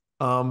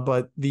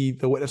 But the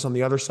witness on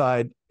the other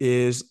side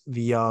is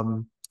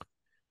the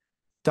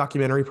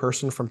documentary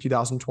person from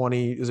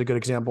 2020 is a good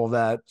example of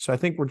that. So I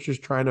think we're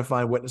just trying to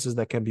find witnesses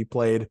that can be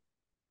played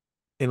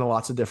in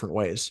lots of different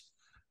ways.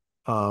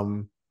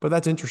 But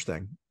that's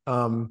interesting.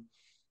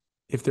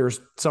 If there's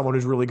someone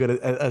who's really good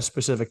at a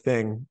specific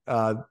thing,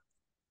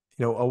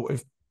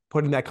 if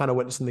putting that kind of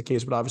witness in the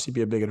case would obviously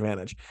be a big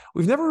advantage.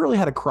 We've never really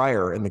had a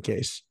crier in the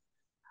case.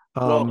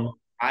 Well,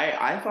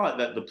 I thought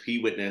that the plea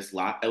witness,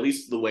 at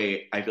least the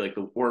way I feel like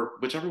or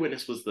whichever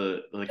witness was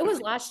it was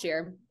last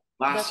year.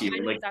 Last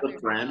year, like the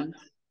friend.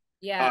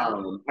 Yeah.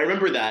 I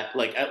remember that,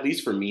 like, at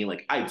least for me,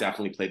 like, I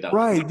definitely played that.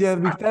 Right. Yeah.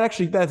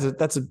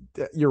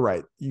 You're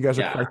right. You guys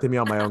are correcting me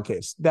on my own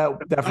case.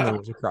 That definitely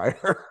was a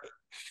crier.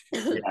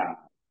 Yeah.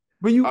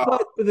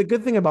 But the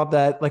good thing about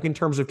that, like in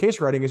terms of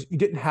case writing, is you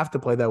didn't have to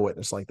play that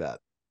witness like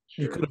that.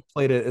 Sure. You could have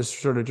played it as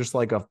sort of just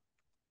like a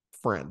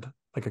friend,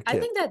 like a kid. I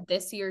think that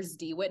this year's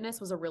D witness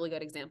was a really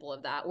good example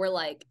of that, where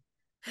like,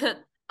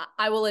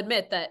 I will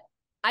admit that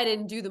I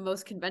didn't do the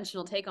most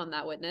conventional take on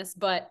that witness,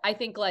 but I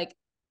think like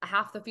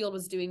half the field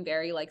was doing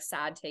very like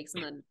sad takes,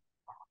 and then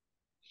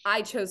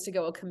I chose to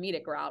go a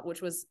comedic route,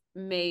 which was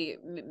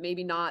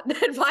maybe not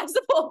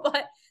advisable,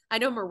 but I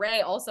know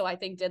Murray also, I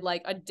think, did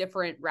like a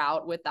different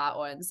route with that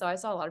one. So I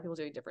saw a lot of people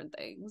doing different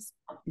things.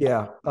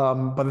 Yeah.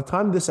 By the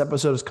time this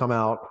episode has come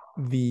out,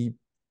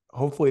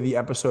 hopefully the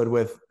episode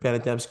with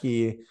Bennett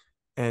Dembski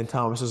and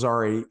Thomas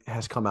Azari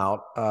has come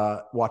out,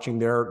 watching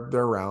their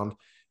round.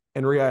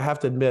 And Riya, I have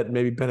to admit,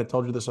 maybe Bennett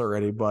told you this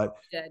already, but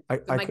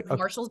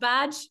Marshall's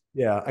badge.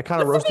 Yeah, I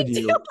kind of roasted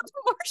you.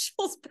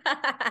 Marshall's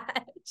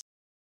badge.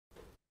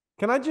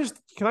 Can I just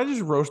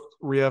roast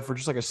Riya for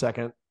just like a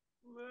second?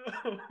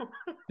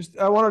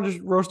 I want to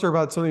just roast her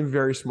about something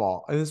very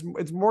small, and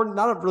it's more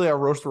not really a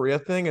roast Riya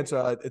thing. It's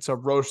a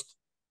roast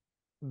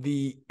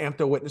the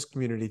AMTA witness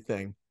community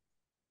thing.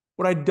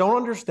 What I don't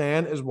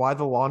understand is why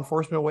the law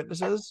enforcement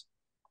witnesses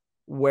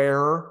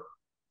wear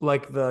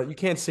like you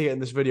can't see it in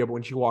this video, but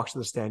when she walks to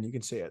the stand, you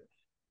can see it.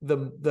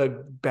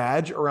 The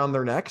badge around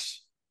their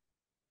necks,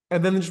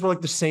 and then just wear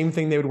like the same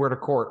thing they would wear to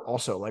court.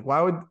 Also, like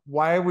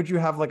why would you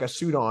have like a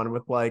suit on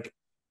with like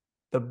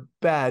the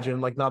badge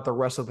and like not the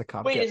rest of the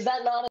cop? Wait, is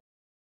that not?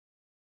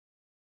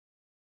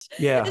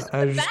 Yeah,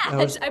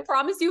 I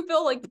promise you,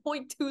 Phil, like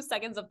 0.2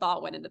 seconds of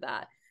thought went into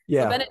that.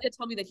 Yeah. But Bennett did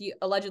tell me that he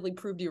allegedly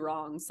proved you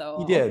wrong.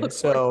 So he did.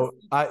 So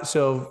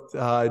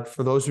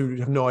for those who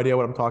have no idea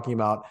what I'm talking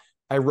about,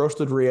 I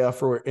roasted Riya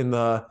for in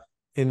the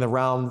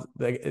round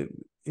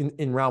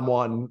in round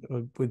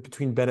one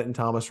between Bennett and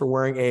Thomas for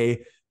wearing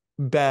a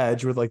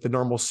badge with like the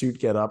normal suit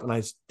get up, and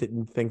I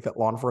didn't think that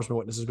law enforcement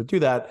witnesses would do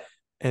that.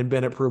 And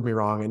Bennett proved me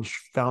wrong and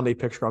found a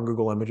picture on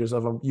Google Images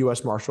of a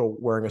U.S. Marshal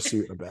wearing a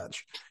suit and a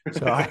badge.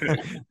 So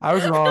I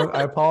was wrong.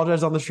 I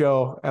apologize on the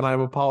show, and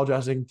I'm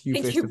apologizing to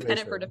you. Thank you,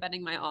 Bennett, for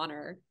defending my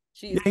honor.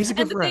 Yeah, he's a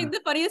good friend.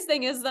 The funniest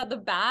thing is that the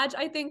badge,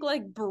 I think,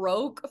 like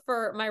broke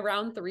for my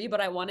round 3,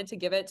 but I wanted to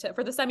give it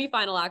for the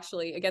semifinal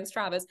actually against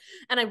Travis,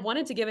 and I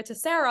wanted to give it to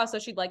Sarah so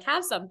she'd like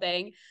have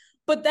something.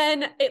 But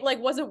then it like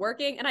wasn't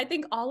working. And I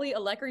think Ollie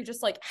Alekri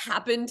just like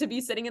happened to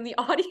be sitting in the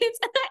audience.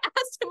 And I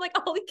asked him like,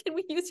 Ollie, can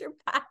we use your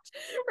badge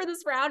for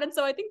this round? And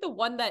so I think the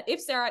one that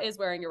if Sarah is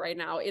wearing it right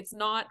now, it's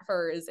not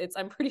hers.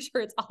 I'm pretty sure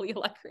it's Ollie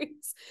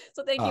Alekri's.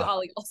 So thank you,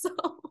 Ollie, also.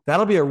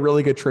 That'll be a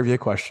really good trivia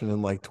question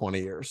in like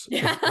 20 years.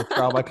 Yeah. If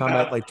trial by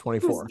combat like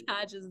 24. Whose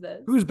badge is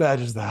this? Whose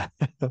badge is that?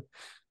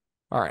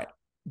 All right.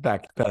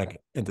 Back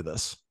into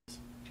this.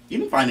 You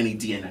didn't find any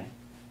DNA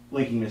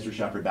linking Mr.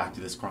 Shepard back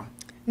to this crime?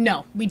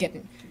 No, we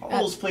didn't.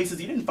 All those places,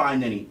 you didn't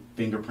find any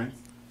fingerprints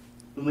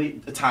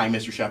tying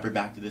Mr. Shepard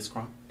back to this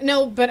crime?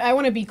 No, but I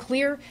want to be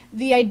clear.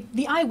 The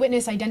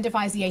eyewitness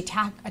identifies the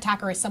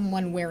attacker as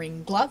someone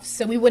wearing gloves,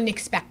 so we wouldn't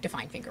expect to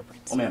find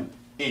fingerprints. Oh, ma'am,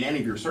 in any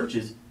of your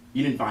searches,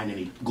 you didn't find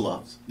any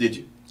gloves, did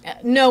you?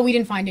 No, we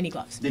didn't find any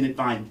gloves. Didn't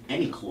find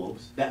any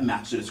clothes that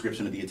matched the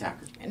description of the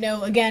attacker?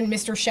 No, again,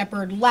 Mr.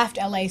 Shepard left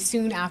LA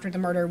soon after the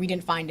murder. We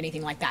didn't find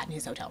anything like that in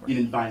his hotel room. You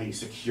didn't find any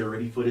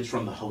security footage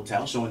from the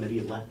hotel showing that he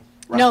had left?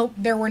 Right? No,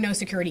 there were no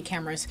security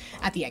cameras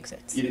at the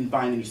exits. You didn't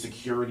find any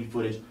security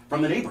footage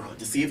from the neighborhood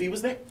to see if he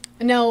was there?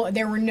 No,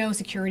 there were no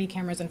security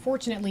cameras,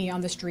 unfortunately,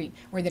 on the street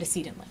where the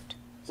decedent lived.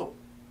 So,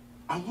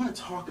 I want to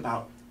talk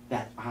about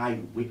that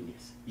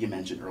eyewitness you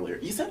mentioned earlier.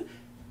 You said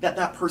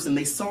that person,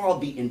 they saw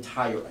the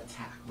entire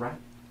attack, right?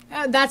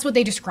 That's what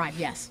they described,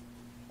 yes.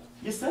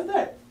 You said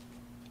that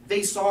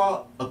they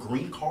saw a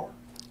green car?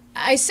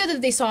 I said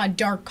that they saw a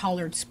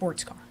dark-colored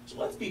sports car. So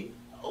let's be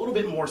a little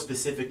bit more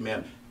specific,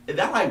 ma'am. That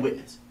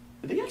eyewitness,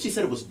 they actually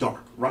said it was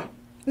dark, right?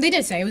 They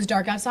did say it was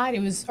dark outside.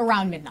 It was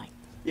around midnight.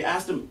 You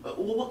asked them, well,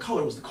 what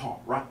color was the car,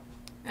 right?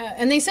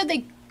 And they said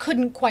they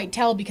couldn't quite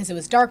tell because it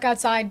was dark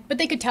outside, but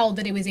they could tell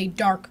that it was a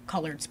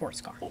dark-colored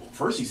sports car. Well,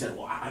 first he said,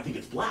 well, I think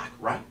it's black,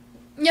 right?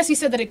 Yes, he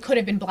said that it could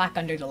have been black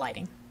under the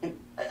lighting.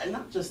 And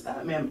not just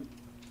that, ma'am.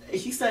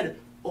 He said,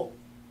 well,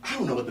 I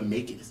don't know what the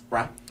make is,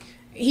 right?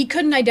 He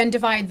couldn't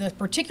identify the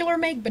particular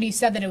make, but he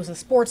said that it was a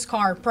sports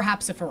car,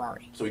 perhaps a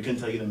Ferrari. So he couldn't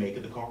tell you the make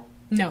of the car?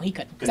 No, he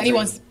couldn't. Said he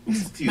was.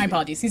 My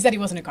apologies. He said he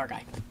wasn't a car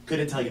guy.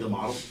 Couldn't tell you the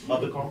model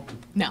of the car?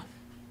 No.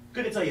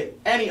 Couldn't tell you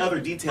any other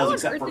details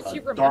except for if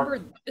you a remember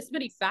dark... this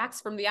many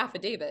facts from the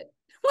affidavit.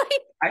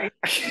 What?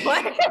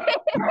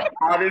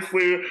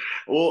 Honestly,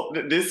 well,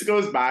 this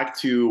goes back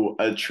to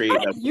a trait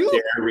that we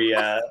share,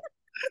 Riya.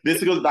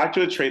 This goes back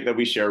to a trait that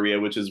we share, Riya,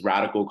 which is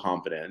radical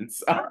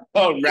confidence.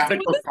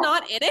 Radical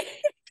not in it.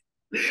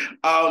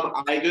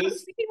 I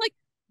just thinking like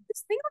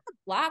this thing about the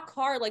black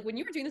car. Like when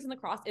you were doing this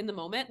in the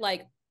moment,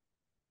 like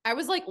I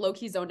was like low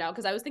key zoned out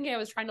because I was thinking I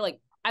was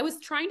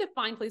trying to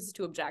find places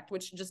to object,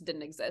 which just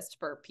didn't exist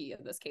for P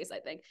in this case, I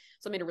think.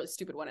 So I made a really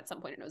stupid one at some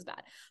point and it was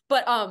bad.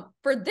 But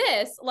for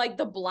this, like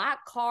the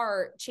black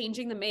car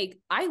changing the make,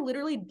 I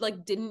literally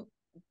like didn't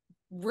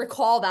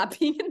recall that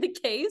being in the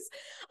case.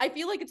 I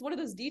feel like it's one of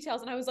those details.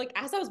 And I was like,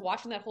 as I was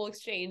watching that whole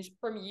exchange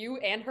from you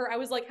and her, I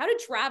was like, how did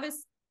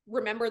Travis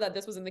remember that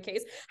this was in the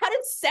case? How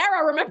did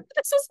Sarah remember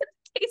this was in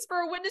the case for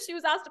a witness she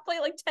was asked to play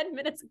like 10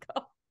 minutes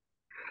ago?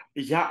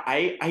 Yeah,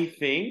 I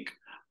think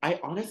I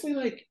honestly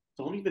like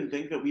don't even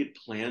think that we had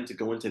planned to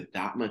go into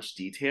that much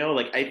detail.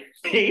 Like, I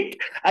think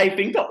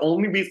the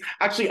only reason,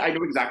 actually, I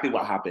know exactly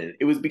what happened.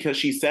 It was because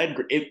she said,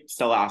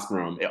 Stella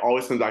Asperum. It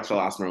always comes back to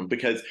Stella Asperum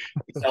because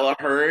Stella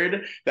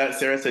heard that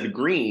Sarah said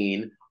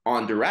green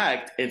on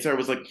direct, and Sarah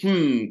was like,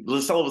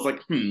 Stella was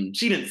like,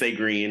 she didn't say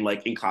green,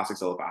 like in classic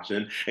Stella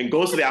fashion, and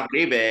goes to the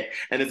affidavit,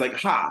 and it's like,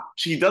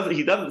 he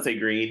doesn't say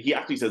green, he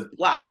actually says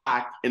black,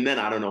 and then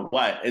I don't know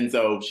what. And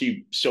so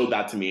she showed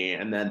that to me,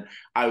 and then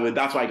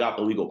that's why I got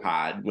the legal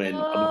pad when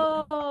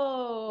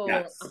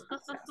yes.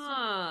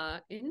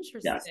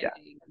 Interesting.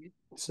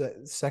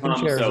 Second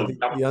chairs So of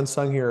the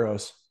unsung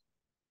heroes.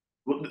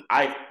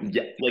 like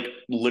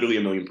literally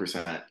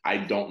 1,000,000%. I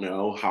don't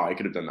know how I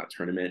could have done that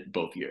tournament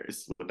both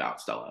years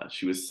without Stella.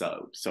 She was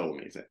so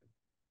amazing.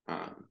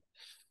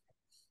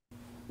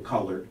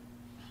 Colored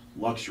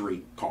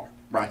luxury car,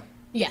 right?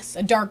 Yes,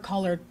 a dark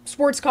colored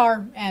sports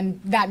car,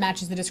 and that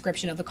matches the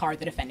description of the car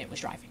the defendant was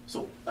driving.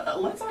 So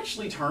let's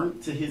actually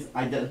turn to his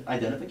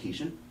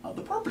identification of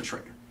the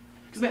perpetrator.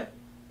 Because, man,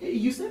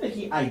 you said that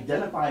he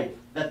identified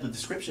that the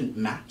description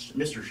matched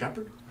Mr.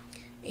 Shepard?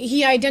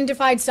 He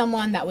identified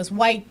someone that was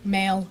white,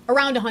 male,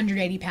 around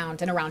 180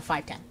 pounds, and around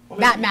 5'10".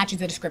 That matches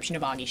the description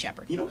of Augie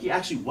Shepard. You know, he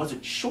actually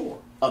wasn't sure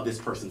of this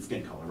person's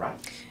skin color, right?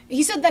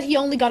 He said that he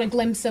only got a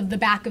glimpse of the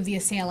back of the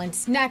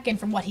assailant's neck, and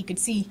from what he could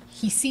see,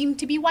 he seemed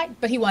to be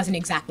white, but he wasn't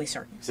exactly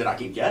certain. He said, I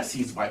can guess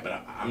he's white,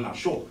 but I'm not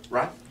sure,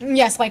 right?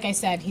 Yes, like I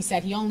said, he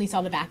said he only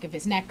saw the back of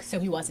his neck, so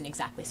he wasn't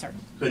exactly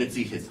certain. Couldn't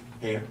see his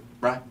hair,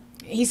 right?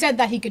 He said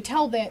that he could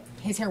tell that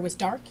his hair was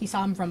dark. He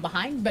saw him from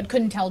behind, but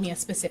couldn't tell me a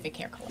specific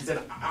hair color. He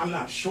said, I'm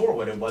not sure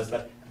what it was,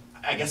 but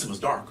I guess it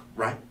was dark,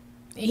 right?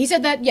 He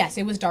said that, yes,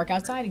 it was dark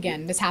outside.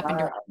 Again, this happened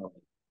during...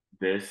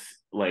 This,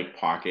 like,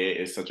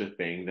 pocket is such a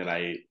thing that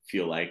I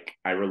feel like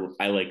I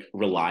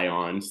rely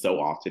on so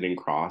often in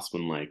cross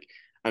when, like,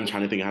 I'm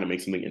trying to think of how to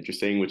make something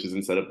interesting, which is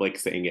instead of, like,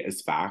 saying it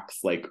as facts,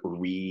 like,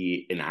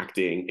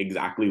 reenacting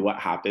exactly what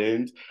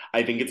happened.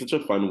 I think it's such a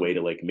fun way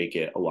to, like, make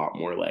it a lot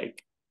more,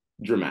 like,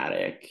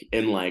 dramatic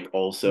and like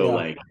also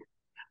like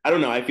I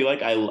don't know, I feel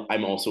like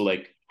I'm also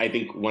like, I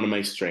think one of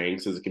my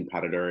strengths as a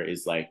competitor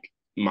is like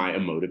my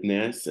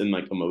emotiveness and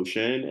like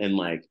emotion, and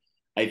like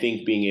I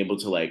think being able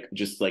to like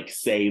just like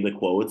say the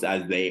quotes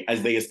as they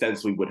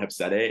ostensibly would have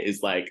said it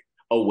is like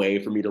a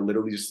way for me to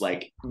literally just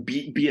like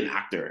be an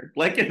actor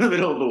like in the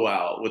middle of the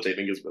well, which I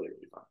think is really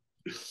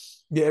fun.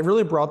 Yeah, it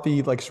really brought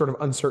the like sort of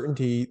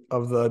uncertainty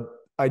of the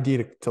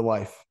idea to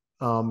life,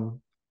 and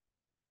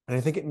I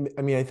think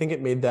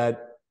it made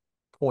that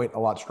point a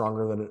lot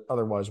stronger than it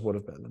otherwise would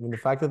have been. I mean, the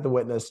fact that the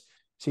witness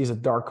sees a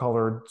dark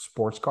colored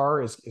sports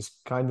car is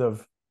kind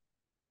of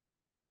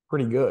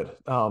pretty good,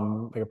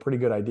 like a pretty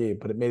good idea,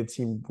 but it made it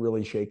seem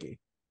really shaky,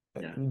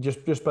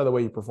 just by the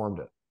way you performed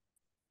it.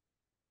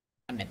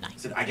 Midnight. He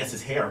said, I guess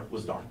his hair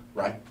was dark,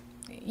 right?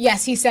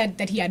 Yes, he said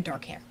that he had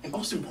dark hair. And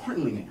most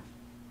importantly, man,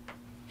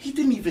 he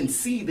didn't even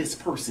see this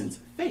person's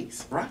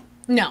face, right?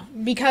 No,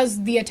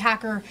 because the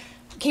attacker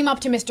came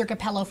up to Mr.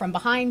 Capello from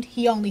behind.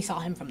 He only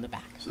saw him from the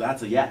back. So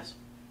that's a yes.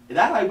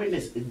 That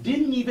eyewitness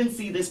didn't even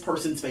see this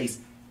person's face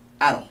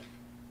at all.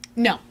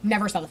 No,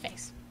 never saw the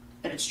face.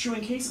 And it's true in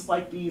cases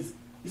like these,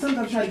 you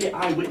sometimes try to get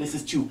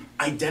eyewitnesses to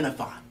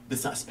identify the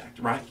suspect,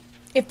 right?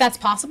 If that's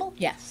possible,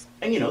 yes.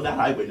 And you know, that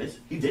eyewitness,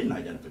 he did an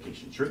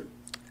identification, true?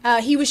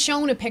 He was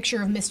shown a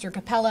picture of Mr.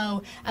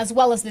 Capello as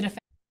well as the defense.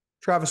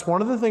 Travis,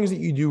 one of the things that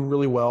you do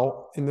really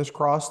well in this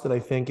cross that I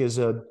think is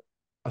a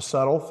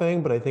subtle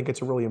thing, but I think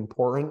it's a really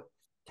important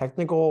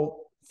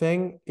technical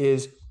thing,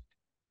 is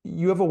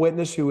you have a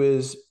witness who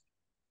is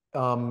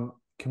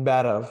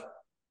combative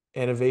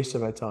and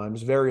evasive at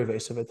times, very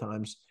evasive at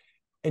times,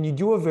 and you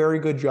do a very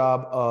good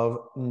job of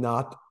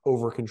not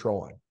over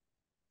controlling,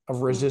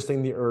 of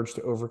resisting the urge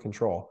to over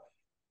control.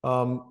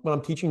 When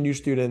I'm teaching new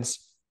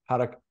students how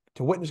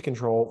to witness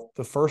control,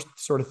 the first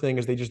sort of thing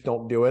is they just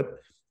don't do it,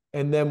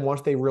 and then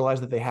once they realize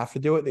that they have to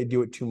do it, they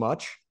do it too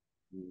much,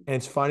 and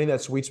it's finding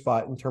that sweet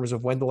spot in terms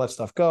of when to let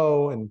stuff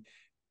go, and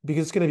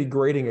because it's going to be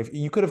grading. If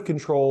you could have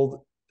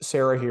controlled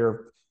Sarah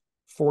here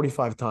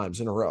 45 times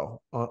in a row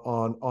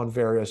on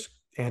various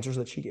answers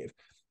that she gave.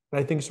 And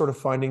I think sort of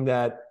finding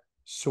that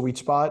sweet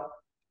spot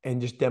and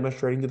just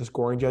demonstrating to the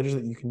scoring judges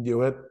that you can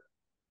do it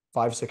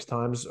 5-6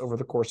 times over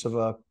the course of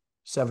a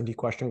 70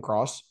 question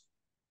cross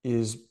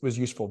was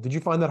useful. Did you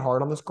find that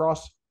hard on this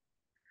cross?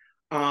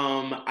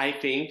 I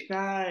think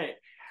that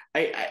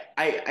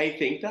I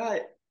think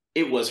that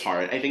it was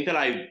hard. I think that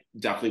I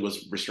definitely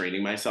was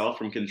restraining myself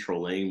from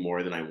controlling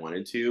more than I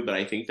wanted to, but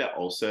I think that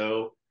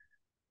also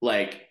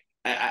like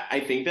I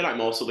think that I'm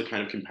also the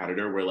kind of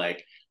competitor where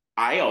like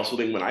I also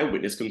think when I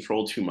witness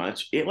control too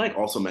much, it like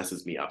also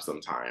messes me up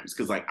sometimes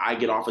because like I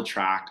get off a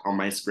track on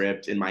my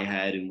script in my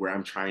head and where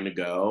I'm trying to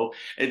go.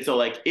 And so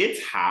like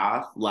it's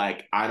half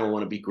like I don't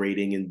want to be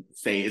grading and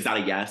say, is that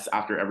a yes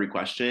after every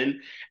question?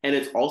 And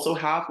it's also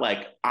half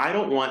like I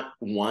don't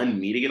want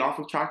me to get off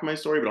of track of my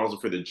story, but also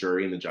for the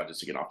jury and the judges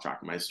to get off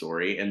track of my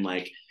story. And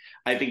like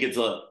I think it's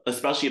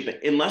especially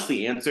unless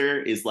the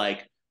answer is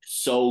like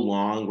so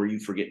long where you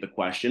forget the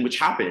question, which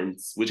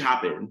happens.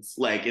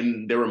 Like,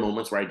 and there were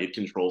moments where I did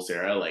control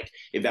Sarah. Like,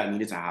 if that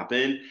needed to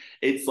happen,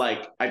 it's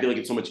like, I feel like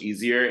it's so much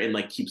easier and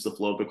like keeps the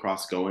flow of the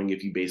cross going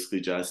if you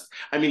basically just,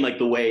 I mean, like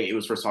the way it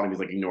was first taught me is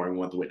like ignoring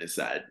what the witness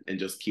said and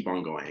just keep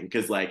on going.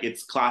 Cause like,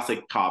 it's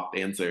classic cop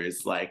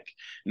answers, like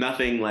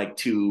nothing like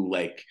too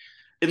like,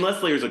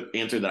 unless there's an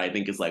answer that I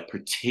think is like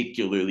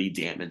particularly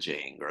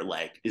damaging or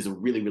like is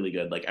really, really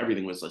good. Like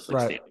everything was just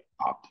like standard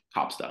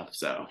cop stuff.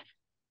 So.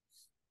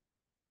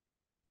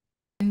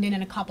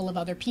 And a couple of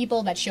other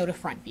people that showed a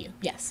front view.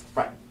 Yes.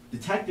 Right.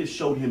 Detectives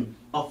showed him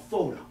a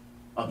photo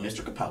of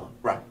Mr. Capello.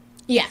 Right.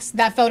 Yes,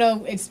 that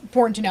photo, it's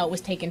important to know,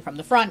 was taken from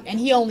the front, and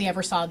he only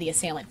ever saw the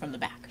assailant from the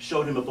back.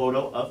 Showed him a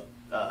photo of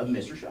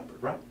Mr. Shepard,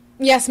 right?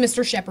 Yes,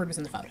 Mr. Shepard was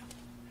in the photo.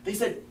 They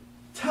said,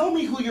 tell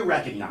me who you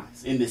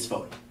recognize in this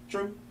photo.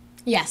 True?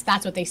 Yes,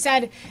 that's what they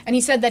said, and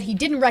he said that he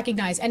didn't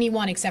recognize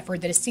anyone except for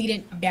the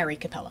decedent, Barry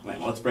Capello. Well,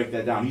 let's break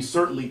that down. He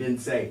certainly didn't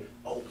say,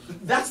 oh,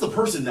 that's the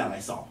person that I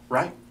saw,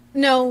 right?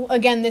 No,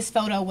 again, this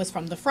photo was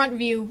from the front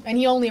view, and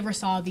he only ever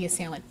saw the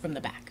assailant from the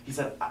back. He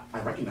said,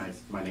 I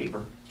recognize my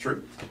neighbor.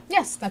 True?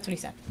 Yes, that's what he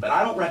said. But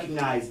I don't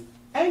recognize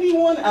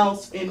anyone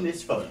else in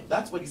this photo.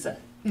 That's what he said.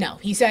 No,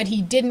 he said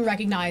he didn't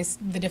recognize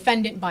the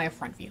defendant by a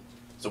front view.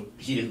 So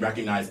he didn't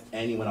recognize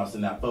anyone else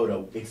in that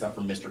photo except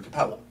for Mr.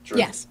 Capello. True?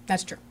 Yes,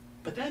 that's true.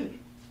 But then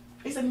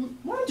they said,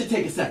 why don't you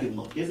take a second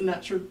look? Isn't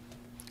that true?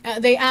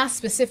 They asked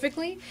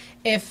specifically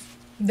if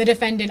the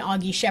defendant,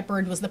 Augie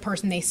Shepard, was the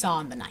person they saw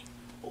on the night.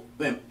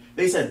 Then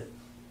they said,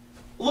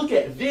 look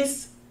at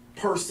this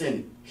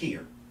person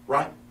here,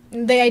 right?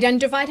 They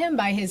identified him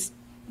by his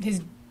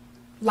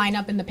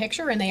lineup in the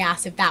picture, and they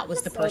asked if that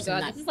was the So person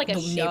good. that This is like a the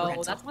neighbor show.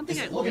 had saw. That's one thing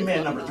I Look at always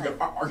man love number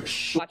about 3. Are you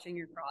sure? watching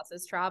your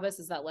crosses, Travis,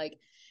 is that like,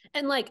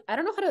 and like, I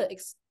don't know how to,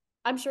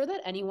 I'm sure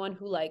that anyone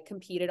who like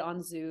competed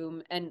on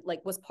Zoom and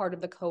like was part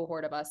of the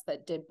cohort of us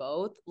that did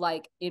both,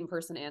 like in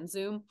person and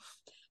Zoom.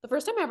 The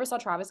first time I ever saw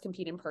Travis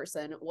compete in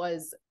person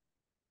was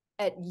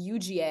at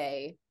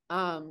UGA,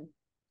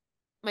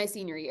 my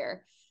senior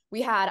year.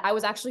 I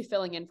was actually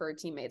filling in for a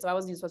teammate, so I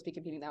wasn't even supposed to be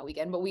competing that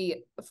weekend, but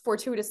we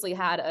fortuitously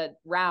had a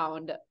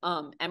round,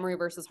 Emory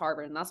versus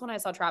Harvard, and that's when I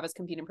saw Travis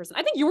compete in person.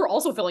 I think you were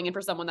also filling in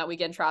for someone that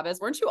weekend, Travis.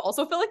 Weren't you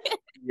also filling in?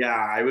 Yeah,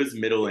 I was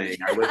middling.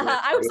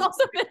 I was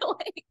also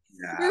middling.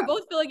 Yeah. We were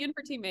both filling in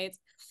for teammates,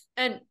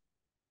 and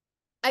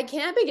I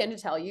can't begin to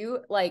tell you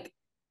like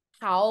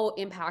how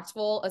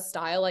impactful a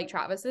style like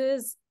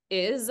Travis's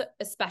is,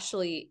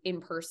 especially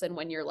in person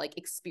when you're like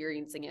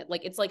experiencing it.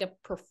 Like it's like a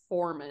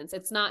performance.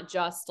 It's not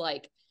just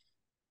like,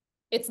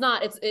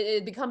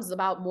 it becomes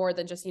about more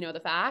than just,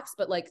 the facts,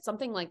 but like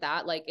something like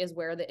that, like is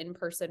where the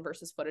in-person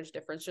versus footage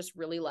difference just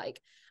really like,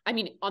 I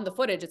mean, on the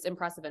footage, it's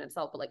impressive in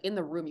itself, but like in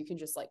the room, you can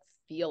just like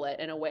feel it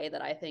in a way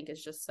that I think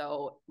is just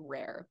so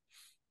rare.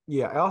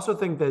 Yeah. I also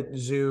think that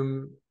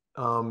Zoom,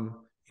 in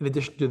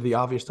addition to the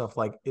obvious stuff,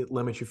 like it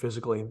limits you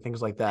physically and things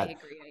like that. I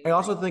agree. I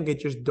also think it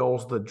just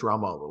dulls the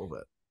drama a little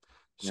bit.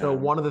 So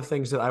one of the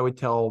things that I would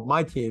tell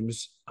my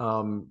teams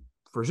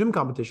for Zoom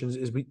competitions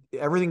is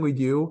everything we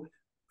do,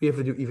 we have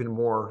to do even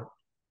more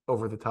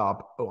over the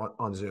top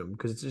on Zoom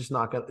because it's just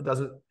not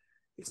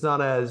it's not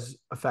as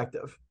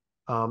effective.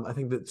 I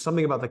think that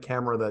something about the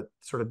camera that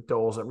sort of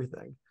dulls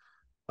everything.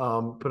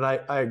 But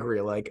I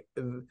agree. Like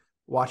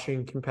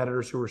watching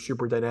competitors who are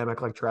super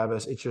dynamic like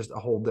Travis, it's just a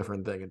whole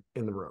different thing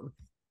in the room.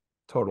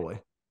 Totally.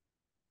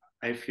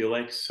 I feel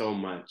like so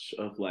much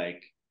of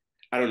like,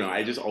 I don't know.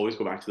 I just always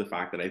go back to the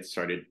fact that I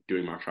started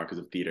doing mock trial because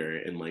of theater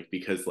and like,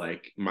 because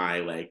like my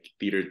like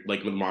theater,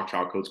 like the mock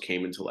trial coach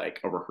came into like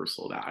a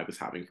rehearsal that I was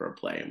having for a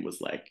play and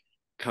was like,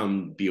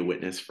 come be a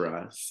witness for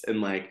us.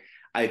 And like,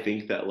 I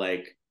think that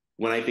like,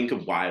 when I think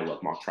of why I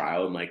love mock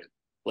trial and like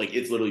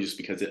it's literally just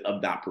because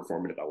of that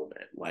performative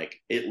element. Like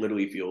it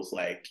literally feels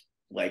like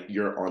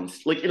you're on,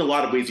 like in a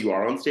lot of ways you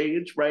are on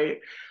stage, right?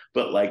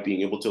 But like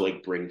being able to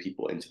like bring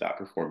people into that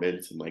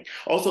performance and like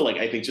also like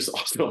I think just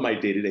also in my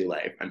day-to-day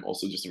life I'm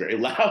also just a very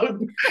loud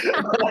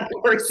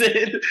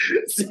person,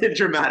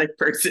 dramatic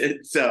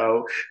person,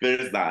 so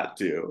there's that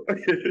too.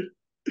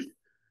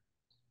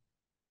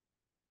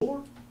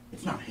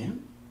 It's not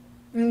him.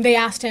 They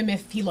asked him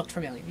if he looked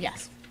familiar.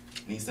 Yes.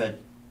 And he said,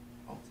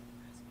 oh,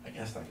 I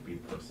guess that could be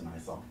the person I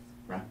saw,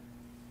 right?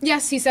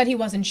 Yes, he said he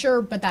wasn't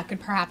sure, but that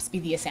could perhaps be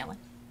the assailant.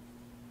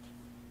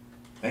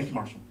 Thank you,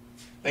 Marshall.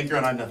 Thank you,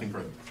 and I have nothing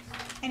further.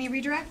 Any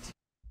redirect?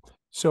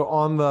 So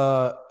on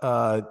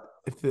the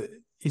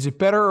is it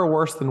better or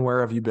worse than Where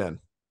Have You Been?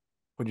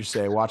 Would you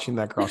say watching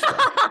that cross?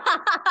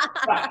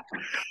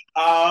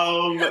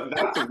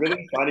 That's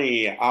really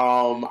funny.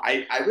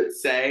 I would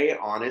say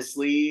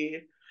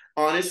honestly,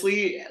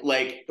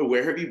 like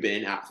Where Have You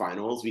Been at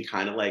finals, we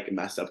kind of like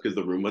messed up because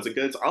the room wasn't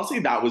good. So I'll say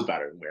that was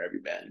better than Where Have You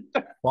Been.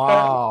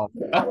 Wow.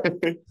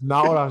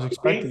 Not what I was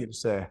expecting you to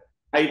say.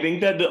 I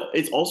think that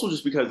it's also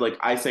just because like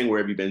I sang Where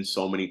Have You Been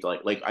so many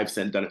like I've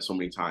done it so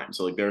many times.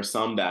 So like there are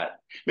some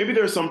that maybe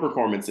there are some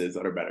performances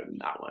that are better than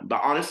that one.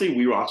 But honestly,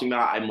 rewatching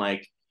that, I'm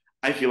like,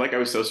 I feel like I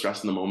was so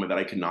stressed in the moment that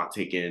I could not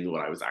take in what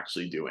I was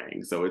actually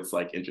doing. So it's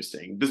like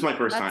interesting. This is my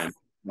first time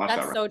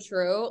That's so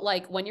true.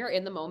 Like when you're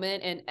in the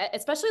moment, and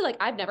especially like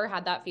I've never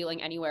had that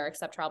feeling anywhere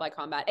except trial by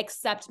combat,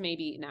 except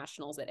maybe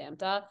nationals at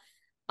AMTA.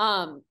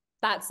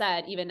 That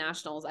said, even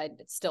nationals, I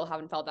still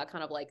haven't felt that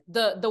kind of like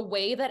the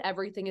way that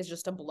everything is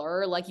just a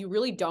blur. Like you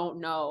really don't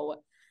know,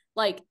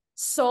 like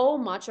so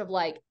much of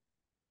what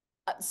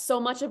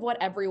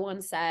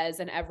everyone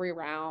says in every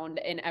round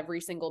and every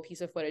single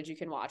piece of footage you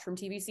can watch from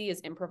TBC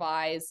is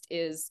improvised,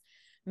 is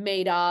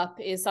made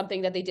up, is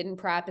something that they didn't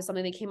prep, is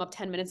something they came up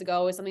 10 minutes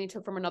ago, is something they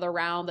took from another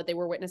round that they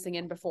were witnessing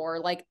in before.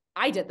 Like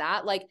I did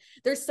that. Like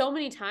there's so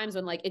many times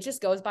when like it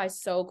just goes by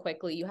so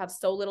quickly. You have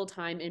so little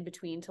time in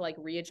between to like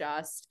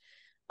readjust.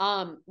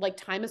 Like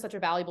time is such a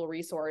valuable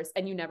resource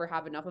and you never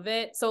have enough of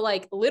it. So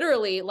like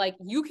literally like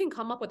you can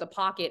come up with a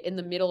pocket in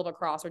the middle of a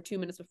cross or 2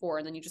 minutes before,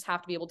 and then you just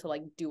have to be able to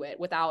like do it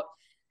without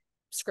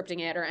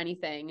scripting it or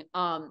anything.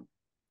 And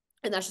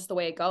that's just the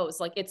way it goes.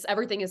 Like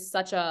everything is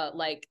such a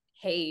like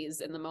haze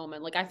in the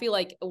moment. Like I feel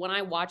like when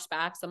I watch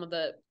back some of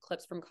the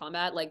clips from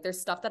combat, like there's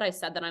stuff that I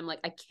said that I'm like,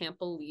 I can't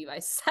believe I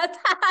said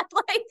that.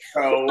 Like,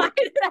 why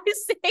did I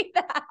say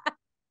that?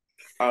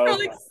 For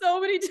like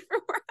so many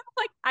different words.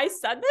 Like I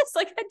said this,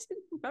 like I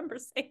didn't remember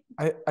saying.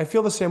 I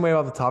feel the same way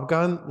about the Top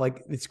Gun.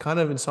 Like it's kind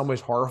of in some ways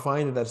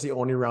horrifying that that's the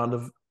only round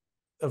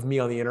of me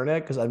on the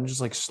internet, because I'm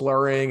just like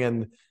slurring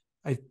and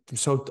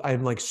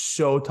I'm like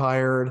so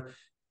tired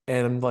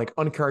and I'm like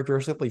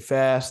uncharacteristically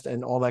fast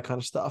and all that kind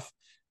of stuff.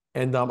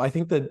 And I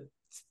think the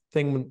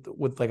thing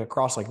with like a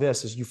cross like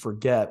this is you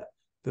forget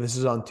that this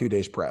is on 2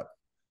 days prep.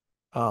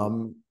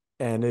 And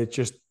it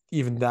just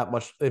even that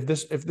much. If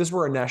this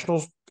were a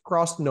nationals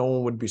cross, no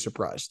one would be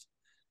surprised.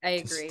 I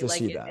agree. To like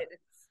see that.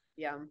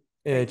 Yeah.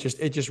 It's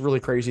just really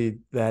crazy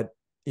that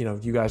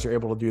you guys are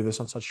able to do this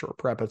on such short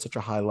prep at such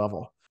a high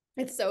level.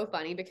 It's so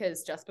funny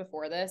because just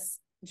before this,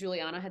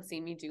 Juliana had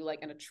seen me do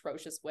like an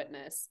atrocious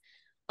witness.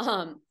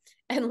 And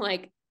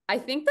like I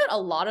think that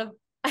a lot of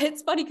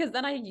it's funny because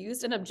then I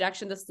used an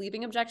objection, the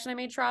sleeping objection I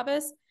made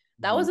Travis.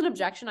 That was an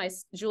objection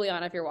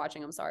Juliana, if you're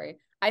watching, I'm sorry.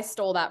 I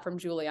stole that from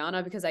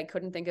Juliana because I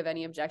couldn't think of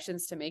any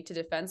objections to make to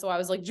defend. So I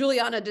was like,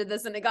 Juliana did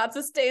this and it got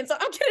sustained, so I'm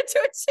going to do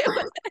it too.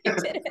 And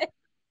then I did it.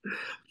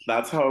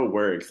 That's how it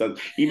works.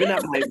 Even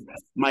at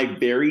my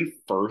very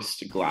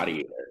first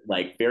Gladiator,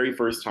 like very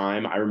first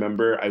time, I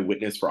remember I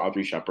witnessed for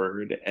Audrey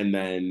Shepherd, and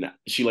then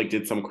she like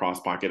did some cross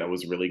pocket that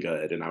was really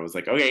good, and I was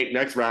like, okay,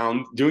 next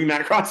round, doing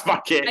that cross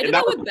pocket. I did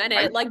that with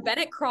Bennett. Like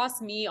Bennett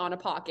crossed me on a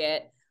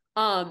pocket.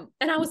 And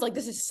I was like,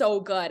 this is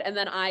so good. And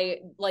then I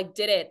like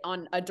did it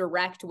on a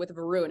direct with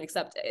Varun,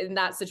 except in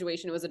that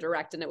situation, it was a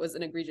direct and it was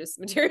an egregious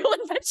material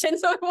invention.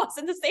 So it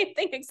wasn't the same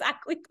thing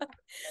exactly, but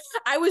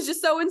I was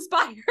just so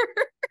inspired.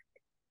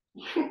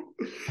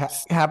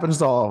 Happens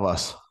to all of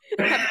us.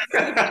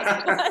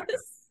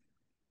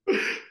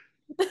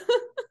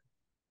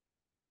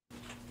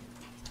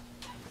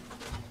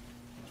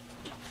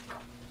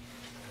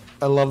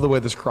 I love the way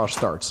this cross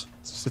starts.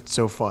 It's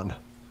so fun.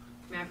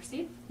 May I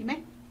proceed? You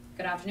may.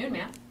 Good afternoon,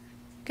 ma'am.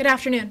 Good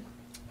afternoon.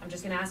 I'm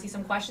just going to ask you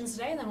some questions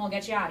today, and then we'll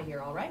get you out of here,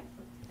 all right?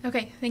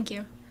 Okay, thank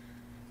you.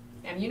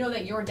 Ma'am, you know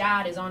that your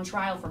dad is on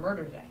trial for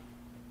murder today.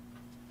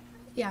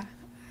 Yeah,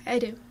 I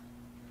do.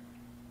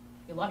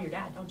 You love your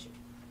dad, don't you?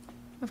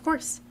 Of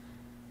course.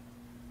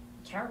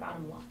 You care about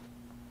him a lot.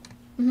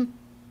 Mm-hmm.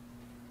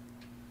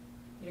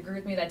 You'd agree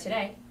with me that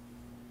today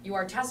you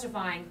are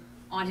testifying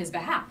on his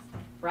behalf,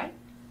 right?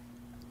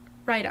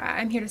 Right,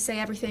 I'm here to say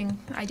everything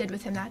I did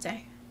with him that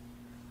day.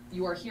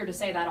 You are here to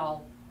say that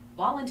all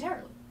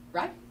voluntarily,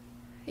 right?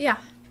 Yeah.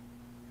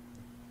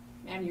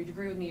 Ma'am, you'd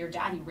agree with me, your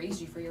daddy raised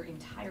you for your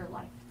entire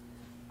life.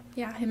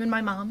 Yeah, him and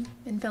my mom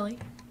in Philly.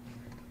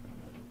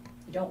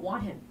 You don't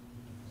want him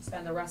to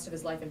spend the rest of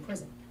his life in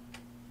prison.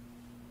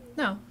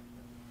 No.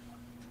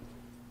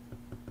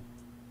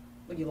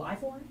 Would you lie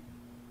for him?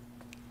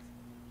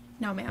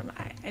 No, ma'am,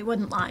 I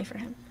wouldn't lie for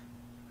him.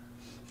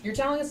 You're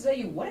telling us today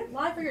you wouldn't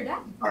lie for your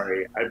dad?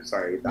 I'm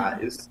sorry.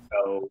 That is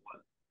so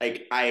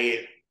like I'm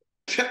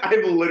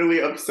literally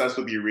obsessed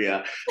with you,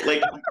 Riya.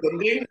 Like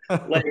something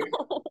like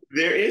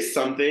there is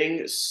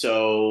something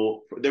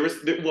so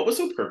what was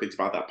so perfect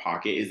about that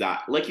pocket is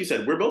that, like you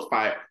said, we're both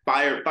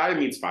fire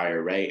means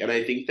fire, right? And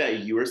I think that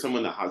you are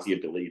someone that has the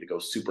ability to go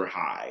super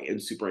high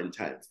and super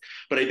intense.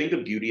 But I think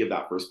the beauty of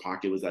that first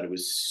pocket was that it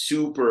was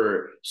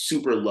super,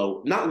 super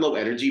low, not low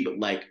energy, but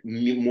like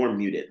more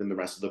muted than the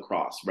rest of the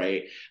cross,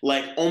 right?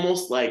 Like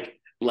almost like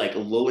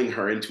lulling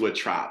her into a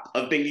trap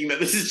of thinking that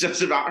this is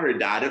just about her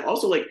dad. And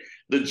also like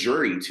the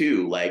jury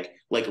too, like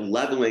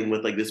leveling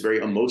with like this very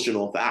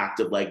emotional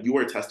fact of like, you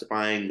are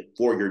testifying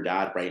for your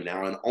dad right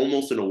now. And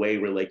almost in a way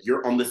where like,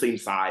 you're on the same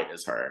side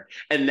as her.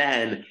 And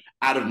then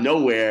out of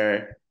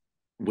nowhere,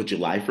 would you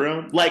lie for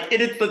him? Like,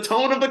 it's the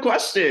tone of the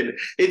question.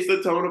 It's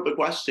the tone of the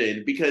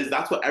question, because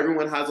that's what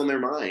everyone has on their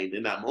mind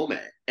in that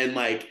moment. And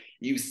like,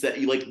 you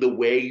said, like the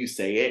way you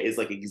say it is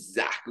like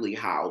exactly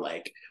how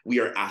like we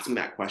are asking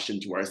that question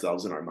to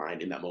ourselves in our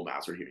mind in that moment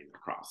as we're hearing the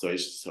cross. So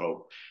it's just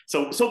so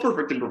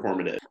perfect and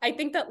performative. I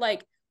think that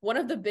like one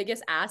of the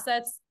biggest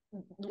assets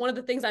one of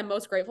the things I'm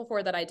most grateful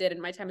for that I did in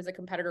my time as a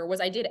competitor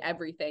was I did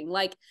everything.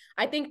 Like,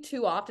 I think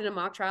too often in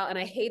mock trial, and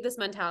I hate this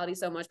mentality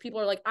so much,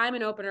 people are like, I'm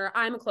an opener,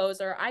 I'm a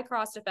closer, I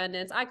cross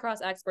defendants, I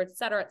cross experts, et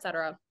cetera, et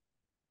cetera.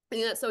 I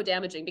think that's so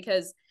damaging,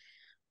 because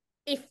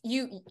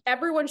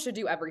everyone should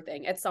do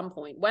everything at some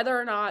point, whether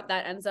or not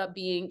that ends up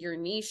being your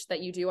niche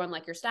that you do on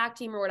like your stack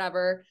team or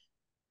whatever,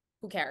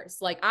 who cares?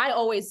 Like, I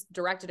always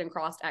directed and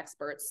crossed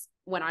experts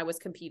when I was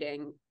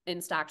competing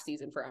in stacked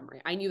season for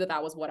Emory. I knew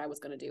that was what I was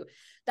going to do.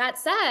 That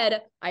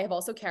said, I have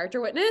also character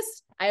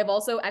witnessed. I have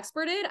also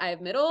experted. I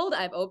have middled.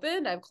 I've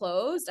opened. I've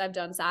closed. I've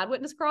done sad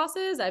witness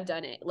crosses. I've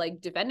done it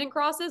like defendant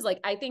crosses. Like,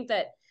 I think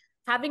that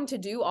having to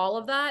do all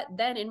of that,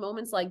 then in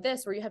moments like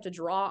this where you have to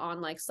draw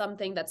on like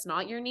something that's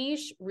not your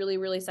niche, really,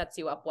 really sets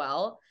you up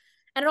well.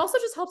 And it also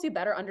just helps you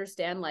better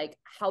understand like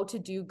how to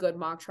do good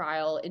mock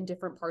trial in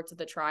different parts of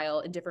the trial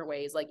in different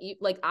ways. Like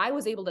I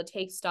was able to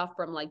take stuff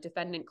from like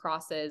defendant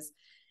crosses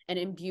and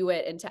imbue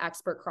it into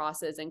expert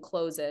crosses and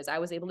closes. I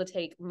was able to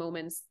take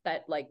moments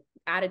that like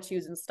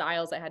attitudes and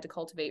styles I had to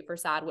cultivate for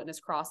sad witness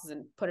crosses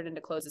and put it into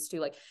closes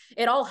too. Like,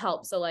 it all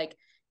helps. So like,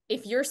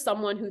 if you're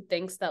someone who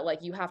thinks that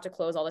like you have to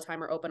close all the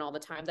time or open all the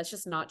time, that's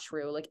just not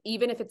true. Like,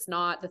 even if it's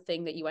not the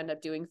thing that you end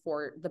up doing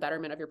for the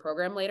betterment of your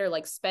program later,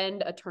 like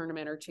spend a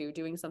tournament or two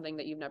doing something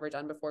that you've never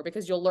done before,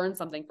 because you'll learn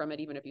something from it,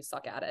 even if you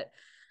suck at it.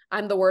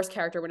 I'm the worst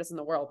character witness in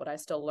the world, but I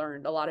still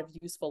learned a lot of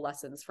useful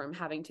lessons from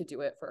having to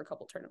do it for a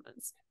couple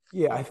tournaments.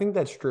 Yeah, I think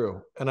that's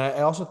true. And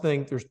I also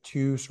think there's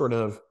two sort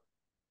of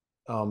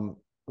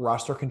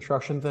roster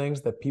construction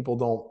things that people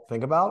don't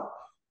think about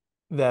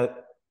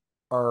that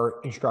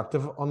are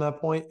instructive on that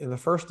point. And the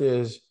first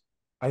is,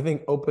 I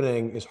think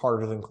opening is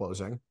harder than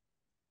closing.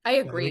 I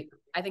agree.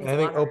 I think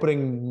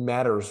opening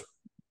matters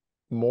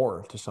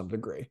more to some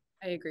degree.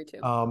 I agree too.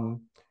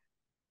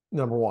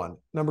 Number one.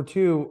 Number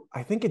two,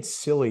 I think it's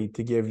silly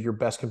to give your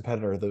best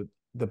competitor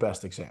the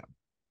best exam.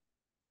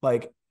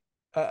 Like,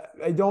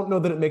 I don't know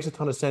that it makes a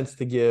ton of sense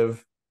to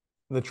give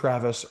the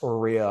Travis or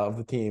Riya of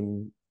the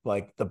team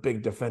like the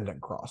big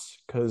defendant cross,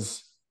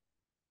 because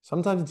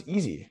sometimes it's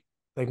easy.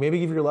 Like, maybe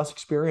give your less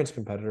experienced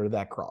competitor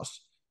that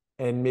cross,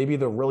 and maybe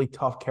the really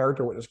tough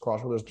character witness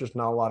cross where there's just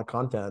not a lot of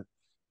content.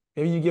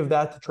 Maybe you give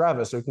that to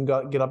Travis so he can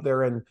get up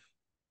there and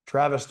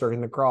Travis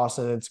during the cross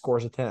and it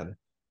scores a 10.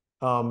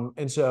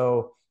 And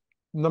so,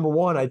 number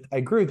one, I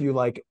agree with you.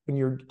 Like, when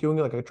you're doing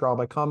like a trial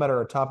by combat or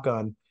a Top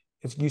Gun,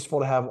 it's useful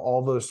to have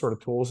all those sort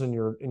of tools in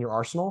your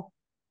arsenal.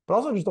 But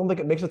also, I just don't think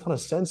it makes a ton of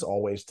sense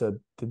always to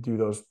do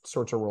those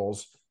sorts of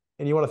roles.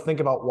 And you want to think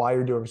about why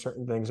you're doing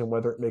certain things and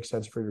whether it makes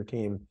sense for your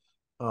team.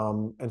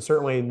 And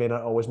certainly it may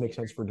not always make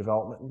sense for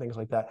development and things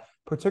like that,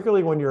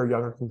 particularly when you're a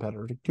younger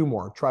competitor. Do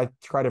more, try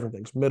different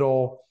things.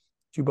 Middle,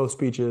 do both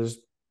speeches.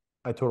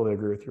 I totally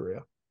agree with you,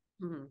 Riya.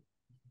 Mm-hmm.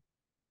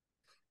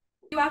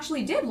 You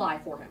actually did lie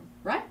for him,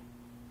 right?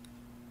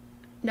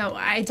 No,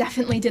 I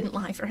definitely didn't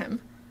lie for him.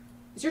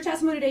 It's your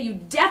testimony today. You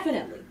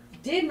definitely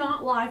did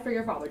not lie for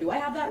your father. Do I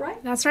have that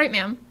right? That's right,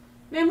 ma'am.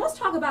 Ma'am, let's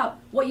talk about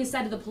what you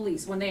said to the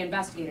police when they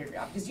investigated you.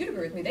 Because you'd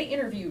agree with me, they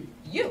interviewed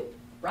you,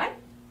 right?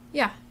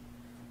 Yeah.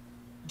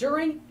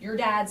 During your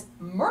dad's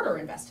murder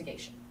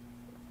investigation.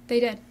 They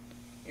did.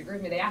 You agree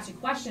with me, they asked you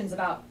questions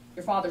about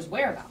your father's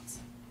whereabouts.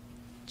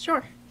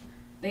 Sure.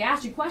 They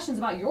asked you questions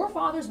about your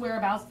father's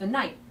whereabouts the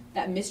night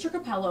that Mr.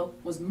 Capello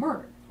was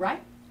murdered,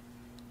 right?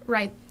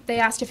 Right. They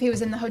asked if he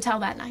was in the hotel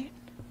that night.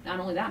 Not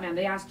only that, ma'am,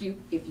 they asked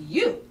you if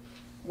you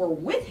were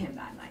with him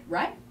that night,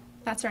 right?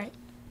 That's right.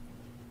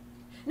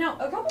 Now,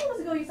 a couple of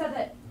months ago, you said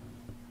that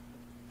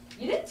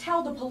you didn't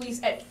tell the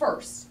police at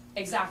first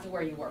exactly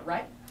where you were,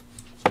 right?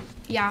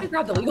 Yeah. I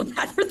grabbed the legal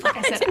pad for that. Like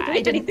I said,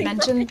 I didn't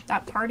mention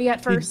that party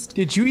at first.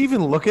 Did you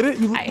even look at it?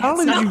 I had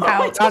snuck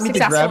out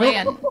successfully,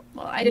 and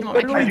well, I didn't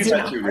want my parents to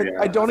know.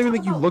 I don't even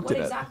think you looked at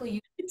it.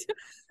 Exactly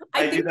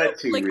I do that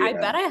too. Like,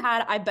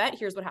 Riya. I bet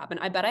here's what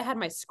happened. I bet I had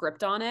my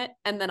script on it,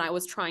 and then I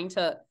was trying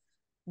to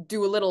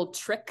do a little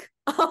trick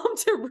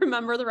to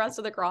remember the rest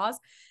of the cross.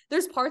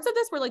 There's parts of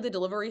this where like the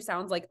delivery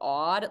sounds like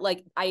odd.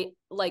 Like, I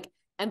like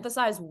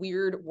emphasize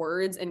weird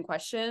words and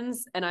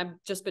questions, and I've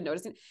just been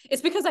noticing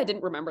it's because I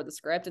didn't remember the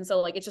script, and so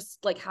like it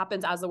just like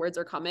happens as the words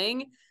are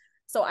coming.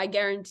 So I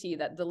guarantee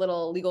that the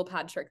little legal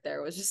pad trick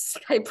there was just,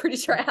 I'm pretty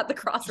sure I had the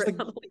cross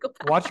written on the legal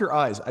pad. Watch your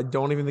eyes. I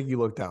don't even think you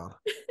looked down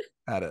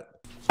at it.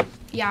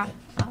 Yeah.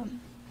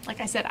 Like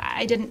I said,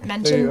 I didn't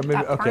mention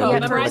that party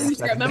at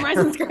first.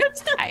 Memorizing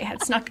script. I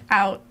had snuck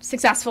out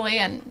successfully,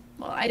 and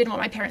well, I didn't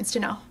want my parents to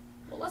know.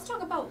 Well, let's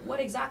talk about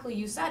what exactly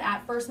you said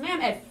at first, ma'am.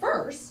 At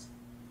first,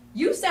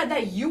 you said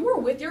that you were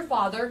with your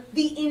father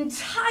the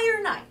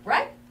entire night,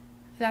 right?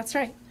 That's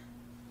right.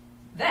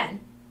 Then,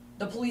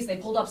 the police, they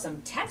pulled up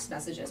some text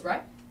messages,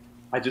 right?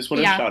 I just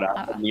want to shout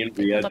out that me and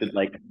Riya did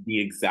like the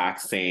exact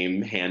same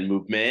hand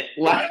movement,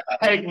 like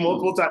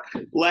multiple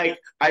times. Like,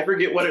 I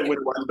forget what it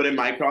was, but in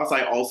my cross,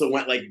 I also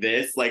went like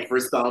this, like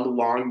for some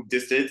long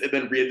distance, and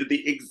then Riya did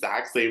the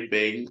exact same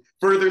thing.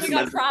 Further, Oh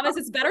my God, Travis,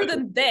 it's better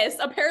than this.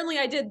 Apparently,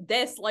 I did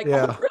this like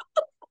yeah.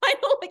 I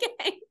don't like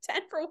a hang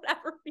 10 for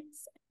whatever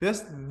reason.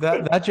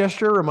 That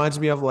gesture reminds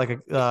me of like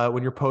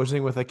when you're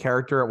posing with a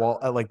character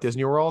at like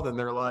Disney World, and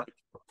they're like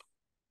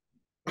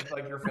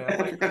your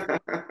family.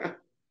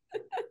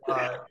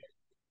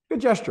 Good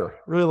gesture.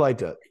 Really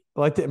liked it. I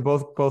liked it in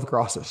both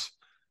crosses.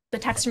 The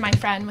text from my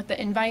friend with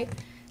the invite,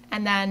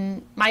 and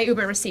then my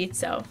Uber receipt.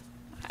 So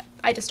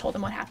I just told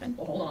him what happened.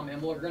 Well, hold on, man.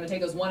 We're going to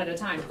take those one at a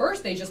time.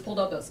 First, they just pulled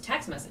out those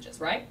text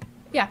messages, right?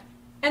 Yeah.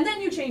 And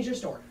then you changed your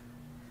story.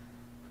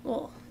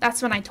 Well,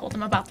 that's when I told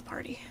him about the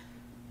party.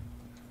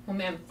 Well,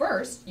 ma'am,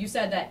 first, you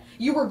said that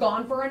you were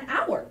gone for an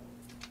hour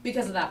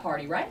because of that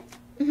party, right?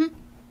 Mm-hmm.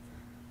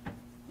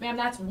 Ma'am,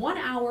 that's 1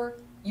 hour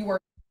you were.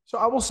 So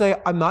I will say,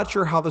 I'm not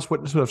sure how this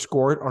witness would have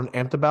scored on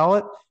an AMTA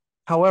ballot.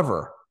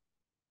 However,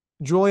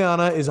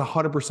 Juliana is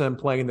 100%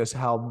 playing this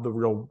how the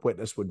real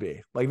witness would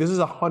be. Like, this is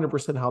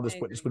 100% how this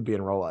witness would be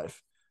in real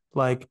life.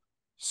 Like,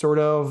 sort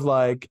of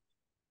like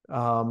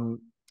you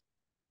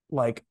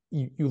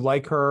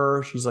like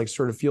her. She's like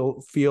sort of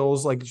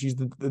feels like she's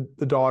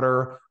the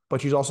daughter,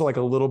 but she's also like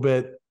a little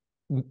bit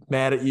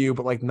mad at you,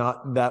 but like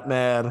not that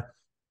mad.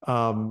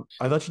 I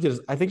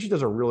think she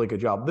does a really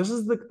good job. This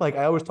is like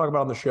I always talk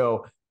about on the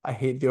show. I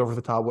hate the over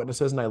the top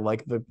witnesses, and I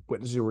like the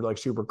witnesses who are like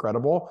super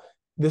credible.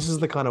 This is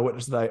the kind of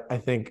witness that I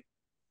think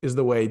is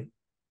the way,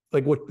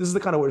 this is the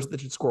kind of witness that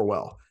should score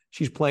well.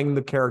 She's playing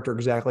the character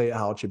exactly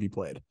how it should be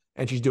played,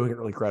 and she's doing it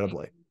really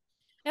credibly.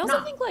 I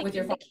also think like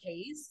in the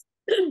case,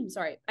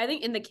 sorry, I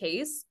think in the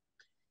case,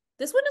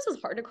 this witness was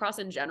hard to cross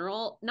in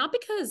general, not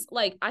because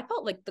like I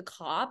felt like the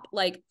cop,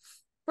 like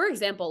for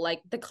example,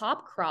 like the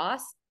cop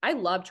cross, I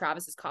love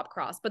Travis's cop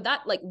cross, but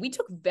that like we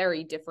took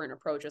very different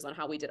approaches on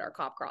how we did our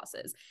cop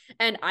crosses.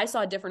 And I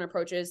saw different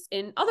approaches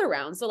in other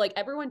rounds. So like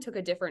everyone took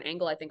a different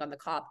angle, I think, on the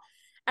cop.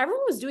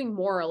 Everyone was doing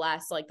more or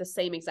less like the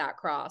same exact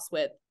cross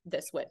with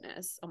this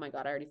witness. Oh my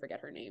God, I already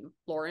forget her name.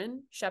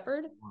 Lauren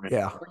Shepard?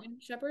 Yeah. Lauren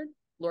Shepard?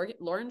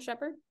 Lauren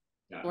Shepard?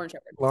 Yeah. Lauren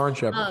Shepard. Lauren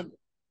Shepard.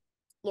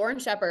 Lauren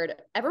Shepard,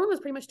 everyone was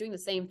pretty much doing the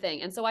same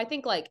thing. And so I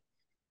think like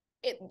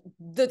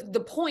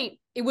the point,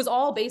 it was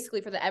all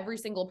basically for every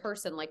single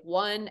person, like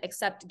one,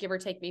 except give or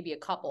take maybe a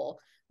couple,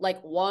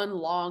 like one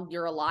long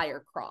 "you're a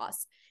liar"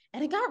 cross.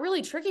 And it got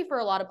really tricky for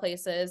a lot of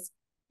places.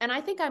 And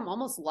I think I'm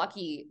almost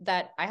lucky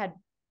that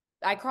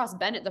I crossed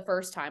Bennett the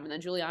first time, and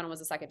then Juliana was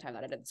the second time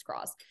that I did this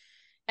cross.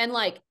 And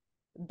like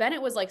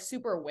Bennett was like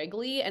super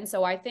wiggly. And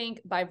so I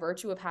think by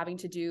virtue of having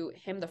to do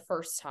him the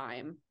first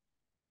time,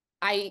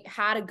 I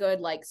had a good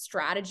like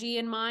strategy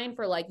in mind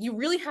for like, you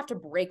really have to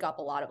break up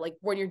a lot of like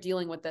when you're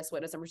dealing with this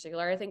witness in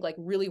particular, I think like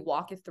really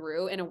walk it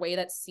through in a way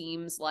that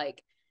seems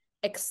like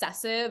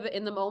excessive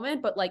in the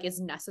moment, but like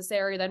is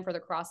necessary then for the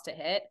cross to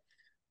hit.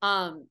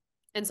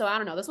 And so I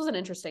don't know, this was an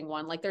interesting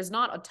one. Like there's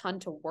not a ton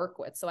to work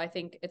with. So I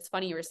think it's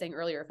funny you were saying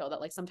earlier, Phil,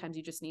 that like sometimes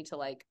you just need to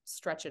like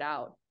stretch it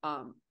out.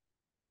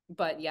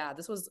 But yeah,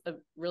 this was a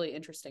really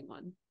interesting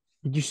one.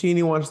 Did you see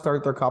anyone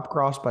start their cop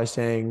cross by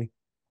saying,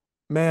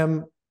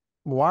 "Ma'am,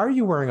 why are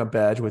you wearing a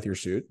badge with your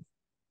suit?"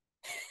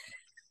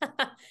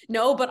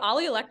 No, but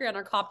Ollie Electric on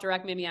our cop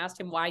direct made me ask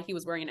him why he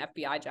was wearing an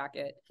FBI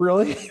jacket.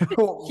 Really?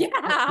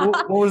 Yeah.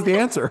 What was the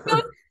answer?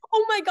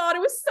 Oh my God, it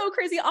was so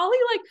crazy. Ollie,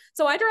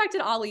 so I directed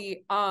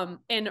Ollie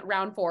in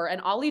round 4, and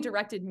Ollie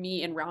directed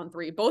me in round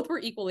 3. Both were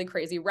equally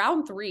crazy.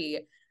 Round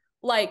 3,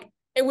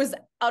 it was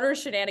utter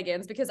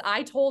shenanigans because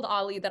I told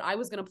Ollie that I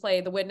was going to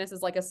play the witness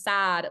as like a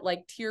sad,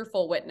 like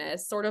tearful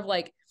witness, sort of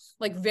like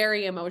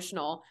very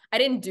emotional. I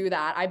didn't do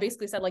that. I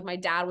basically said like my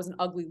dad was an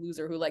ugly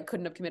loser who like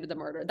couldn't have committed the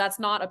murder. That's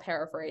not a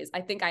paraphrase.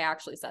 I think I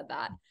actually said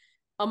that,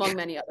 among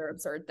many other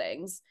absurd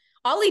things.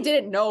 Ollie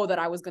didn't know that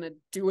I was going to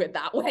do it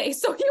that way.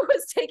 So he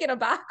was taken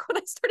aback when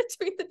I started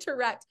doing the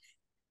direct.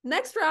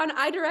 Next round,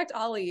 I direct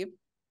Ollie.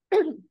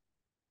 And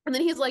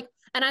then he's like,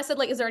 and I said,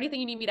 like, is there anything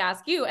you need me to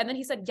ask you? And then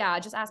he said, yeah,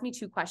 just ask me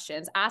 2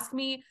 questions. Ask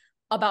me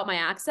about my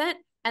accent,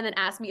 and then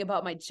ask me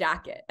about my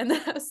jacket. And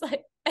then I was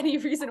like, any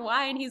reason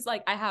why? And he's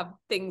like, I have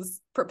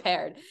things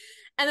prepared.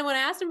 And then when I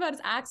asked him about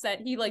his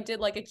accent, he like did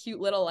like a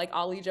cute little like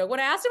Ollie joke. When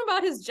I asked him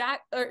about his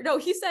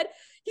he said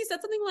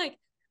something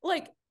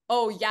like,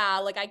 oh yeah,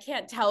 like I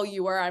can't tell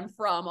you where I'm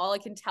from. All I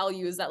can tell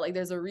you is that like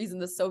there's a reason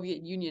the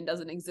Soviet Union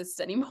doesn't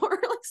exist anymore.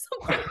 Like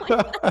something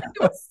like that.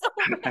 It was so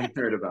I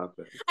heard about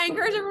this. I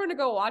encourage everyone to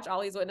go watch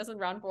Ollie's Witness in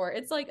round 4.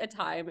 It's like a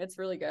time. It's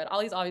really good.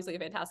 Ollie's obviously a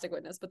fantastic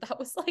witness, but that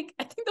was like,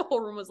 I think the whole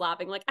room was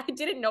laughing. Like I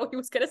didn't know he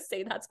was gonna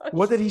say that. So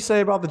what did he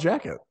say about the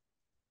jacket?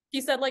 He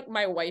said like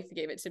my wife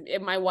gave it to me.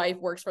 My wife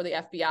works for the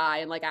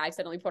FBI, and like I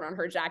accidentally put on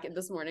her jacket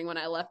this morning when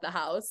I left the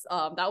house.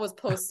 That was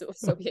post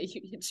Soviet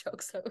Union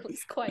joke, so it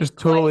was quite just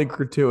totally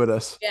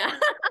gratuitous. Yeah.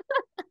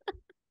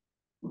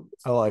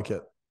 I like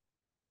it.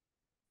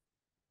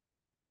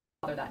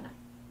 That night.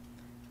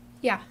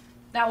 Yeah.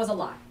 That was a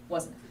lie,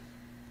 wasn't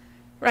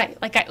it?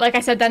 Right. Like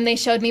I said, then they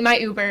showed me my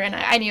Uber, and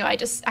I knew I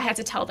had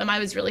to tell them I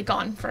was really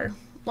gone for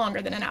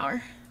longer than an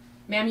hour.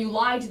 Ma'am, you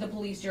lied to the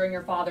police during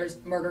your father's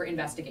murder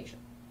investigation.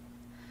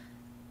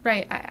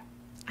 Right.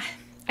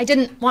 I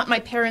didn't want my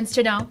parents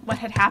to know what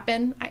had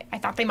happened. I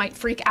thought they might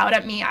freak out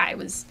at me. I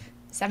was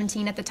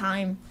 17 at the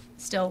time,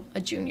 still a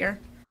junior.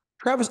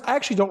 Travis, I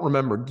actually don't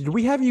remember. Did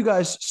we have you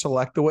guys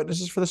select the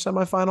witnesses for the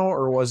semifinal,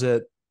 or was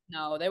it?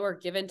 No, they were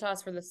given to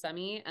us for the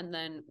semi, and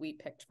then we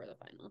picked for the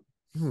final.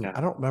 Yeah.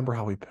 I don't remember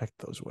how we picked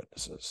those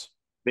witnesses.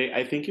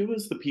 I think it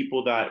was the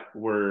people that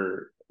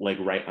were like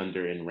right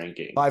under in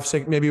ranking. 5,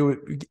 6, maybe.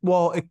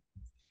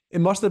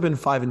 It must have been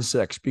 5 and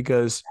 6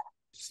 because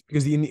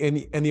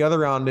in the other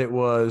round it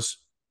was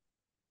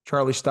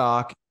Charlie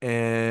Stock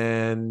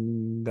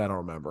and I don't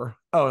remember.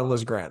 Oh, and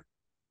Liz Grant.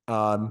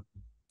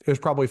 It was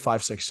probably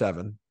 5, 6,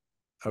 7.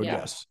 I would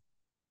guess.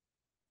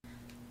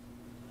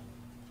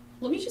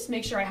 Let me just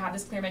make sure I have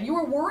this clear, man. You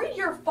were worried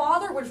your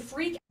father would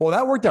freak. Well,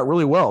 that worked out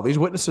really well. These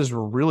witnesses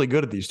were really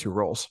good at these two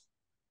roles.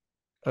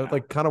 It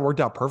like kind of worked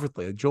out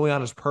perfectly.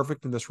 Juliana's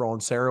perfect in this role,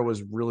 and Sarah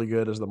was really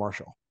good as the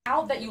marshal.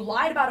 Out that you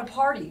lied about a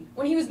party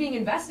when he was being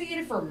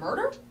investigated for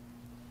murder?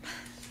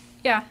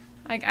 Yeah,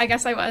 I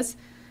guess I was.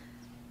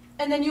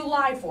 And then you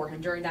lied for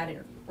him during that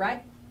interview,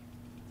 right?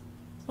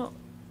 Well,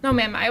 no,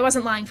 ma'am, I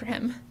wasn't lying for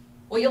him.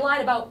 Well, you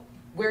lied about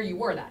where you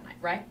were that night,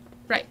 right?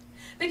 Right.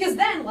 Because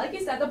then, like you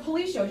said, the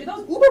police showed you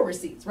those Uber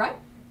receipts, right?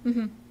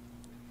 Mm-hmm.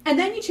 And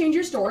then you changed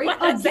your story What?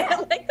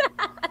 again. Like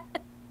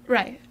that?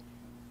 Right.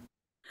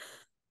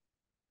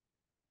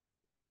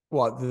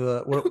 What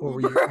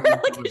were you?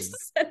 Like you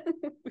just said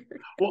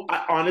weird. Well,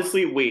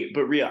 honestly, wait,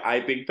 but Riya,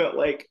 I think that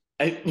like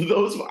I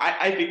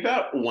think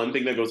that one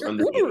thing that goes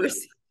underrated.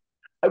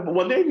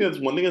 One thing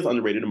that's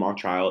underrated in mock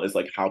trial is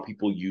like how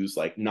people use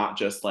like not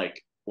just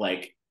like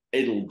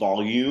in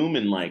volume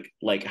and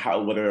like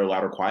how whether they're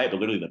loud or quiet, but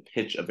literally the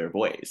pitch of their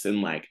voice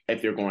and like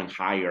if they're going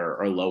higher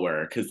or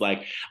lower. Because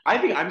like I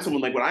think I'm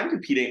someone like when I'm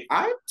competing,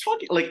 I'm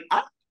talking like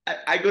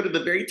I go to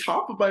the very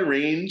top of my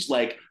range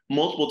like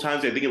multiple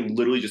times. I think it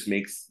literally just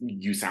makes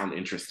you sound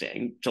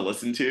interesting to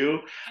listen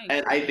to.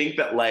 And I think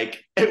that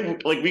like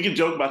we can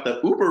joke about the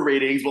Uber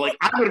ratings, but like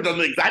I would have done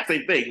the exact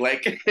same thing.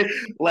 Like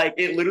like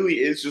it literally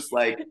is just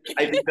like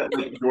I think that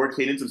like your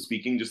cadence of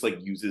speaking just like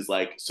uses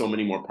like so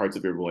many more parts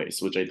of your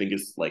voice, which I think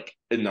is like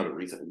another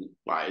reason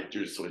why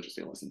you're just so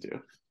interesting to listen to.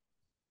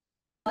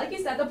 Like you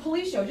said, the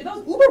police showed you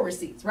those Uber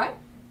receipts, right?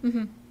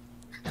 Mm-hmm.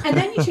 And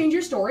then you changed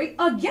your story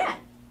again.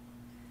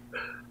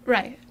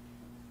 Right.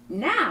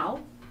 Now,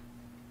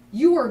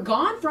 you were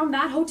gone from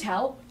that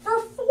hotel for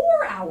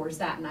 4 hours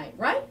that night,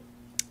 right?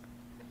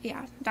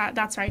 Yeah,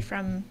 that's right,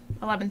 from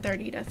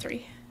 11:30 to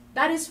 3.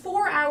 That is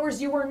 4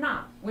 hours you were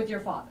not with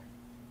your father.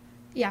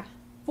 Yeah.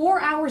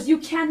 4 hours you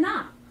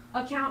cannot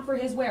account for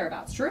his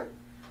whereabouts, true?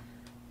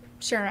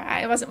 Sure,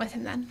 I wasn't with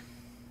him then.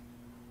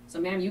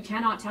 So, ma'am, you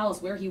cannot tell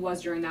us where he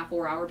was during that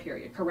 4 hour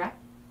period, correct?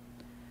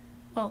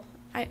 Well,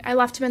 I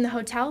left him in the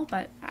hotel,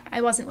 but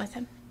I wasn't with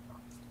him.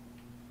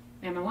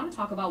 Ma'am, I want to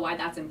talk about why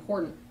that's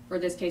important for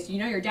this case. You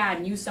know your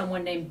dad knew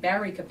someone named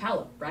Barry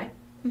Capello, right?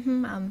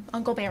 Mm-hmm,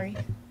 Uncle Barry.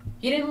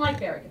 He didn't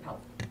like Barry Capello.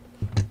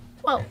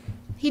 Well,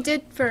 he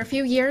did for a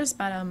few years,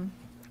 but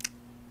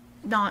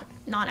not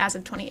as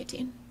of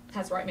 2018.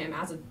 That's right, ma'am.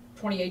 As of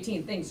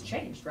 2018, things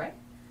changed, right?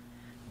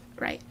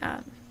 Right.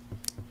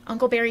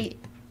 Uncle Barry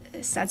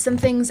said some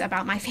things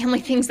about my family,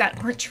 things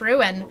that weren't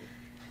true, and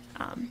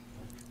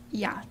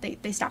yeah,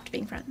 they stopped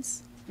being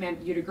friends. Ma'am,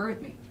 you'd agree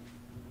with me.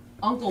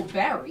 Uncle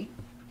Barry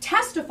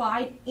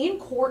testified in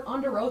court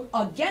under oath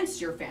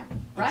against your family,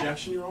 right?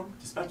 Objection, Your Honor,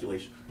 to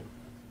speculation.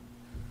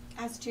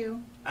 As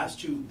to, As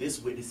to this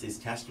witness's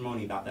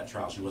testimony about that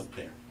trial, she wasn't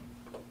there.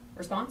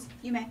 Response?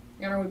 you may.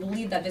 Your Honor, we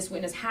believe that this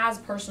witness has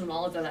personal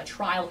knowledge that that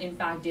trial in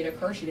fact did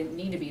occur. She didn't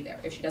need to be there.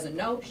 If she doesn't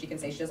know, she can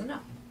say she doesn't know.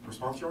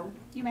 Response, Your Honor?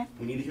 You may.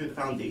 We need to hear the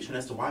foundation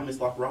as to why Ms.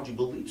 Lakkaraju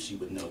believes she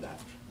would know that.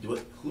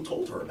 Who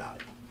told her about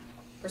it?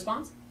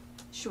 Response?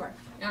 Sure.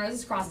 Your Honor, this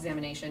is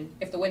cross-examination.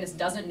 If the witness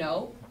doesn't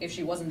know, if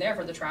she wasn't there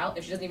for the trial,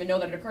 if she doesn't even know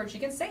that it occurred, she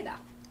can say that.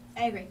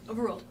 I agree.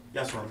 Overruled.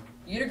 Yes, Your Honor.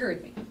 You'd agree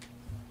with me.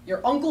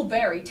 Your Uncle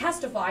Barry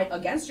testified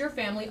against your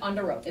family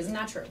under oath. Isn't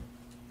that true?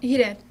 He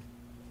did.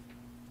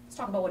 Let's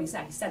talk about what he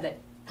said. He said that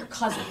your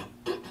cousin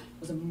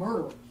was a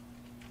murderer.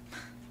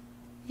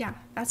 Yeah,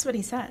 that's what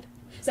he said.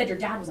 He said your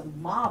dad was a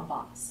mob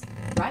boss,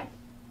 right?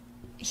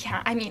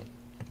 Yeah, I mean,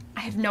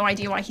 I have no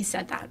idea why he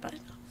said that, but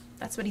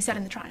that's what he said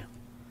in the trial.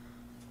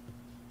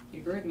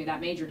 You agree with me,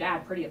 that made your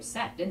dad pretty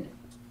upset, didn't it?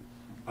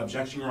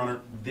 Objection, Your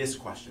Honor. This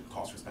question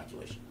calls for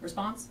speculation.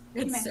 Response?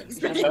 It's so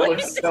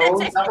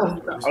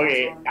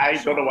Okay, I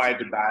don't know why I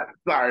did that.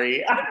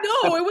 Sorry.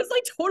 No, it was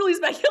like totally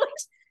speculation.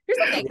 Here's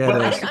the thing. Yeah,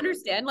 I didn't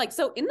understand. Like,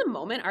 so in the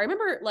moment, I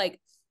remember like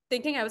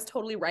thinking I was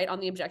totally right on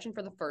the objection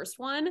for the first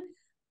one.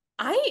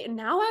 I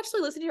now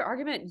actually listen to your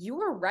argument. You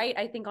were right,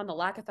 I think, on the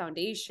lack of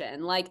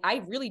foundation. Like,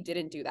 I really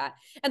didn't do that.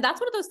 And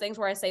that's one of those things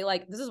where I say,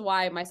 like, this is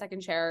why my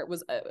second chair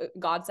was a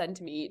godsend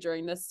to me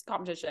during this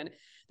competition.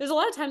 There's a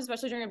lot of times,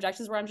 especially during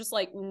objections, where I'm just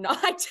like, no,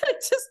 I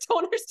just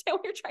don't understand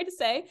what you're trying to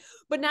say.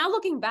 But now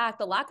looking back,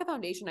 the lack of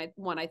foundation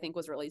one, I think,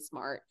 was really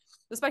smart.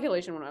 The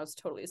speculation one, I was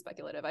totally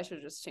speculative. I should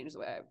have just changed the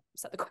way I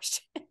said the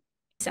question.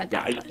 Said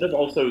Yeah, that, I should have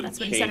also that's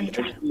what he said in the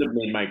changed. I trial. should have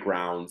made my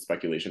ground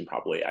speculation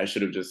probably. I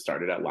should have just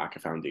started at lack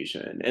of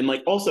foundation. And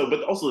like also,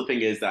 but also the thing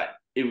is that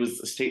it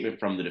was a statement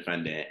from the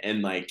defendant.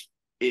 And like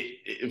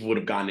it would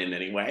have gone in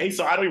anyway.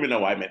 So I don't even know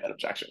why I made that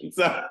objection.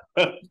 So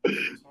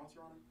Response,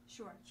 Your Honor?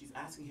 Sure. She's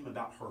asking him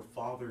about her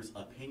father's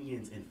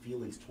opinions and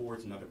feelings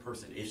towards another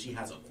person. If she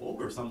has a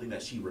quote or something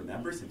that she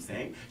remembers him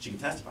saying, she can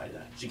testify to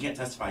that. She can't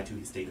testify to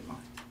his state of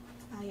mind.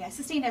 Yeah,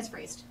 sustained as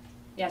phrased.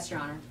 Yes, Your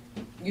Honor.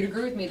 You'd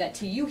agree with me that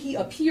to you he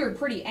appeared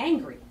pretty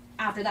angry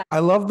after that. I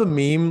love the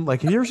meme.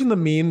 Like, have you ever seen the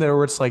meme there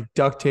where it's like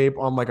duct tape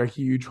on like a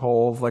huge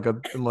hole of like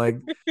and like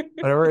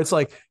whatever? It's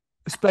like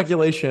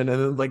speculation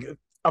and then like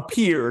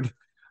appeared.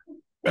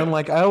 And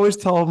like I always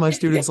tell my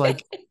students,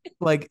 like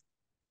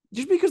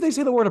just because they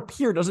say the word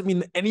appear doesn't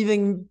mean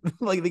anything.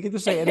 Like they can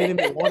just say anything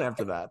they want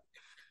after that.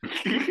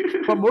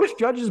 But most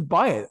judges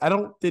buy it. I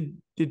don't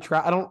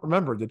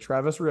remember. Did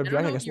Travis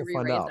re-object? I guess we'll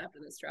find out. After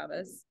this,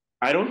 Travis.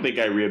 I don't think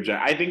I re-object.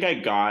 I think I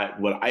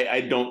got what I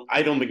don't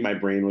think my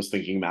brain was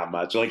thinking that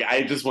much. Like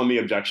I just won the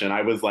objection.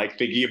 I was like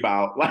thinking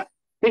about like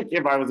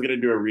if I was gonna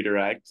do a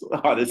redirect,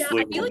 honestly.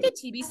 Yeah, I feel like at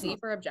TBC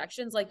for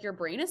objections, like your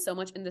brain is so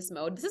much in this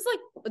mode. This is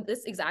like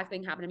this exact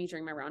thing happened to me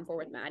during my round 4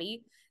 with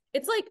Maddie.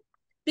 It's like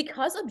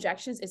because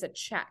objections is a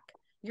check,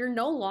 you're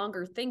no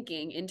longer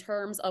thinking in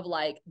terms of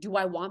like, do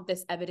I want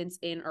this evidence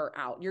in or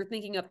out? You're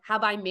thinking of,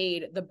 have I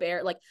made the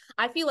bare, like,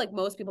 I feel like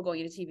most people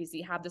going into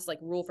TVC have this like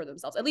rule for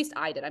themselves. At least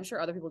I did. I'm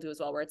sure other people do as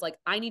well, where it's like,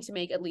 I need to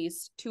make at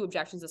least 2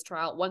 objections this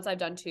trial. Once I've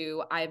done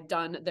 2, I've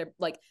done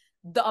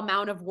the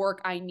amount of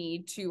work I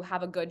need to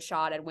have a good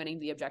shot at winning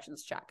the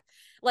objections check.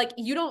 Like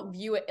you don't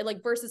view it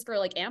like versus for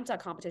like AMTA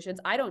competitions.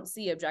 I don't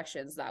see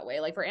objections that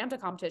way. Like for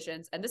AMTA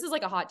competitions, and this is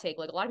like a hot take,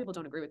 like a lot of people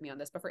don't agree with me on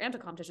this, but for AMTA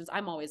competitions,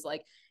 I'm always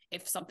like,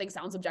 if something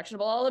sounds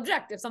objectionable, I'll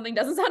object. If something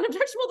doesn't sound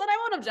objectionable, then I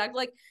won't object.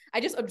 Like I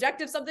just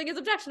object if something is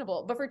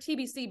objectionable. But for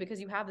TBC, because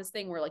you have this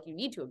thing where like you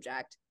need to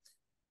object,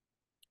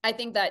 I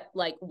think that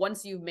like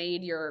once you've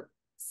made your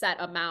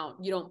set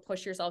amount, you don't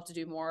push yourself to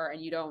do more,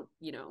 and you don't,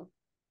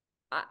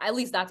 at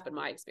least that's been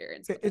my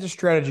experience. It's a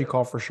strategy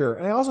call for sure.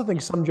 And I also think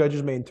some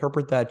judges may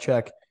interpret that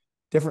check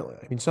differently.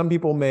 I mean, some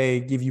people may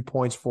give you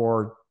points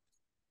for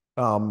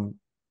not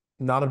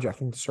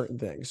objecting to certain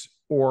things.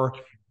 Or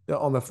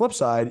on the flip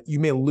side, you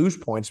may lose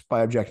points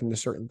by objecting to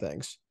certain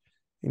things.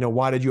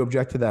 Why did you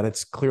object to that?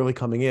 It's clearly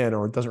coming in,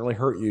 or it doesn't really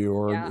hurt you,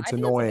 or it's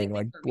annoying,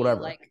 like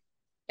whatever. Like,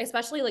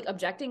 especially like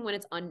objecting when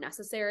it's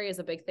unnecessary is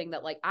a big thing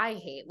that like I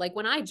hate. Like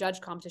when I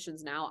judge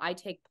competitions now, I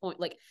take point,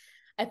 like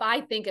if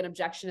I think an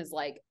objection is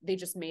like they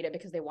just made it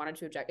because they wanted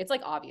to object, it's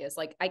like obvious.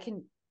 Like I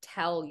can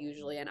tell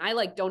usually, and I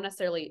like don't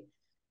necessarily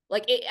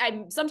like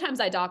it.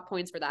 Sometimes I dock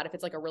points for that if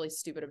it's like a really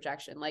stupid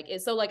objection. Like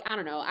it's so like I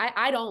don't know.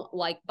 I don't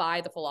like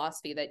buy the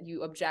philosophy that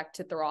you object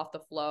to throw off the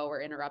flow or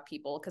interrupt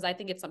people, because I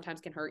think it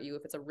sometimes can hurt you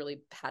if it's a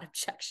really bad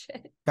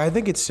objection. I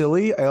think it's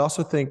silly. I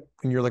also think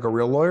when you're like a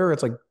real lawyer,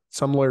 it's like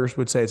some lawyers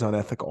would say it's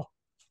unethical.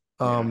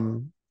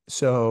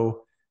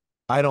 So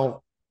I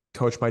don't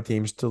coach my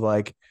teams to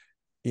like,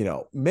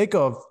 make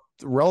a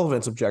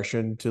relevance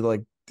objection to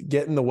like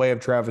get in the way of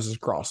Travis's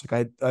cross.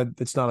 Like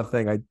it's not a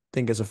thing I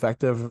think is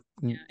effective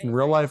in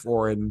real life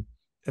or in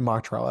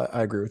mock trial.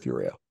 I agree with you,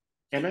 Riya.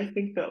 And I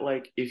think that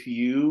like I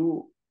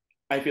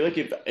feel like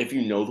if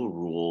you know the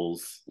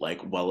rules like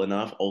well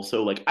enough,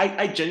 also like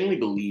I genuinely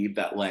believe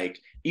that like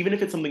even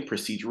if it's something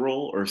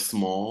procedural or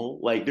small,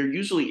 like there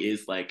usually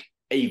is like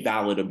a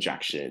valid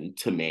objection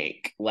to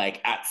make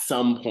like at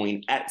some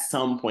point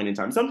in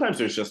time. Sometimes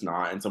there's just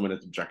not, and someone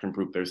has objection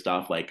proof their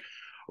stuff like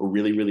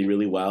really, really,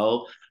 really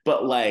well.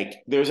 But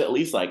like there's at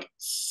least like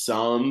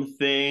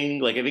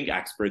something, like I think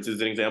experts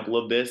is an example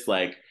of this.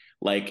 Like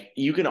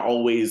you can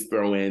always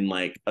throw in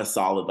like a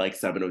solid like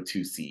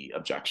 702C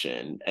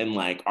objection and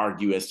like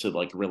argue as to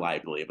like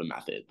reliability of a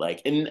method.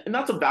 Like and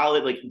that's a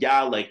valid like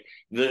like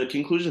the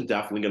conclusion is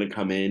definitely gonna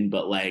come in,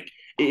 but like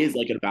it is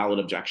like a valid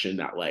objection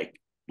that like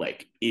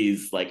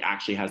is like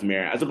actually has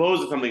merit, as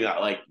opposed to something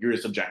that like you're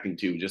just objecting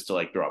to just to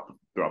like throw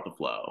up the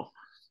flow,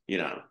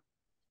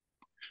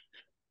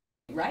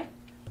 Right?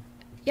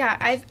 Yeah,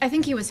 I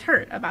think he was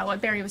hurt about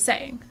what Barry was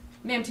saying.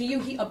 Ma'am, to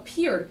you he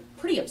appeared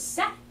pretty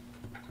upset.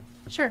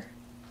 Sure.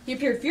 He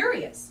appeared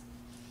furious.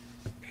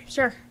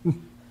 Sure.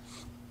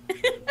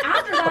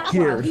 After that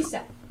trial, he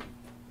said,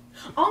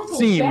 Uncle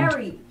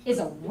Barry is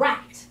a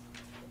rat.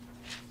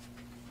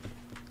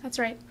 That's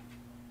right.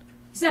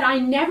 He said, I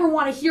never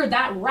want to hear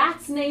that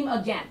rat's name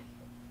again.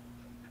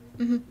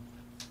 Mm-hmm.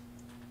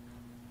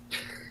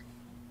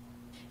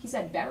 He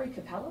said, Barry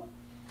Capello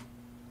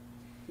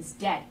is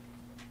dead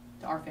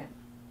to our family.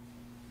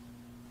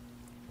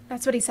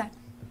 That's what he said.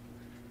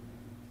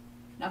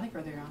 Nothing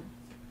further, Your Honor.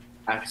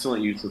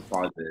 Excellent use of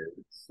pauses.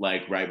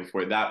 Like right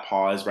before that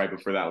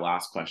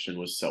last question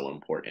was so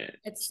important.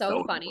 It's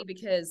so funny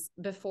because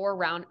before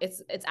round,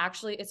 it's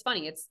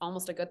funny. It's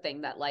almost a good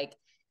thing that like,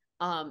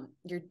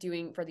 you're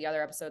doing for the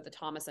other episode, the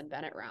Thomas and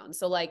Bennett round.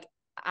 So like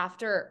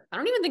after, I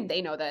don't even think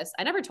they know this.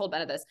 I never told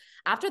Bennett this.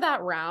 After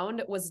that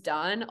round was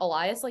done,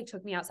 Elias like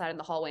took me outside in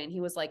the hallway and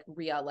he was like,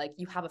 Riya, like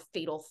you have a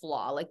fatal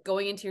flaw. Like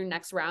going into your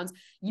next rounds,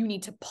 you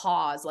need to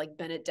pause like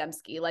Bennett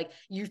Dembski. Like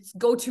you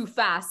go too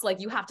fast.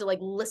 Like you have to like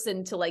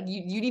listen to like,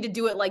 you need to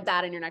do it like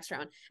that in your next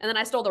round. And then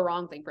I stole the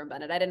wrong thing from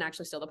Bennett. I didn't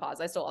actually steal the pause.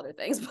 I stole other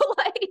things, but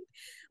like,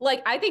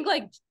 like, I think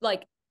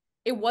like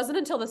it wasn't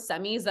until the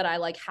semis that I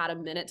like had a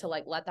minute to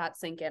like let that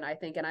sink in, I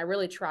think. And I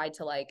really tried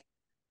to like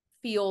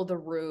feel the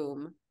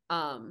room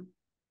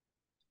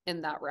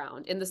in that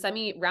round. In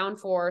the round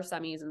 4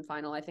 semis and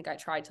final, I think I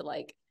tried to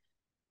like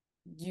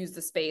use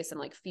the space and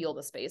like feel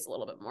the space a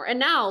little bit more. And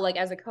now, like,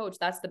 as a coach,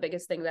 that's the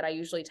biggest thing that I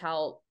usually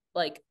tell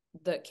like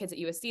the kids at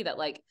USC, that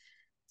like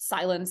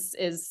silence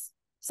is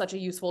such a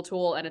useful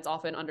tool and it's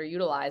often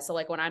underutilized. So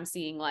like when I'm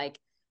seeing like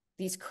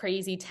these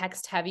crazy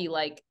text heavy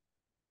like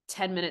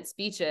 10-minute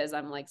speeches,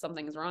 I'm like,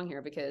 something's wrong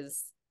here,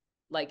 because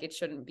like it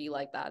shouldn't be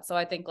like that. So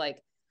I think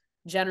like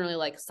generally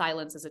like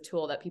silence is a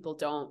tool that people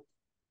don't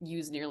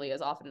use nearly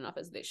as often enough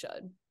as they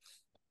should.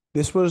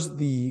 This was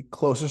the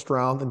closest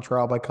round in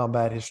trial by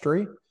combat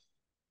history.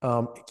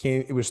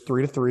 It was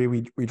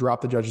 3-3. We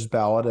dropped the judges'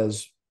 ballot,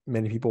 as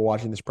many people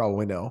watching this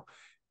probably know.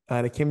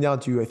 And it came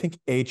down to, I think,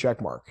 a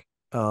check mark,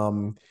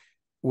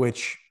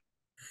 which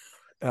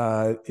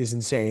is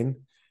insane.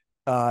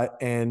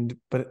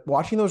 But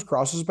watching those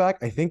crosses back,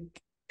 I think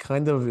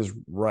kind of is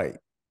right.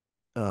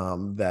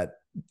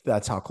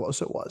 That's how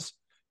close it was.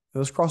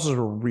 Those crosses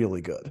were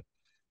really good.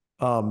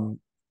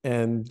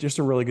 And just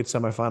a really good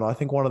semifinal. I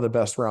think one of the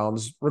best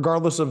rounds,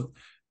 regardless of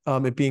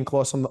it being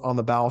close on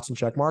the ballots and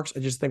check marks. I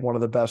just think one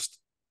of the best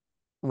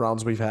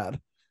rounds we've had.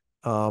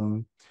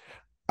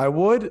 I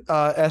would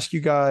ask you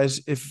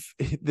guys if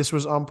this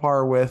was on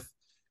par with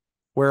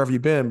Where Have You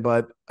Been,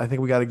 but I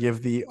think we got to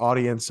give the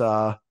audience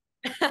their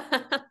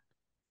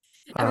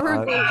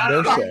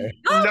say.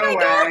 No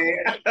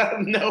way.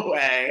 No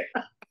way.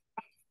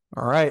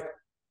 All right.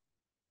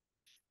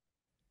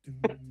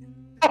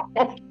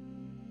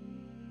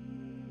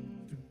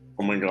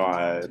 Oh my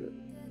God.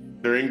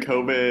 During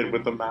COVID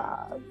with the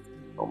mask.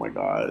 Oh my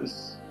gosh.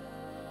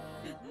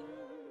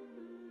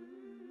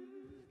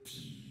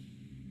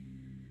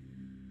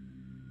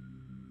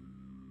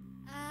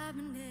 I've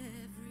been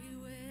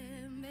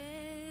everywhere,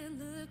 man,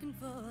 looking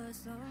for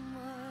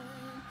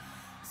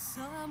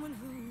someone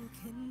who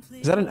can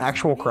please. Is that an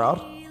actual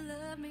crowd?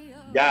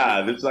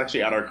 Yeah, this was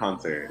actually at our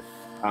concert.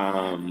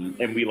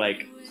 And we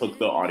like took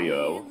the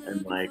audio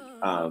and like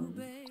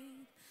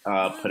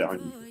put it on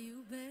YouTube.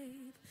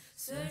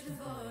 Searching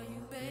for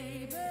you,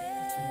 baby.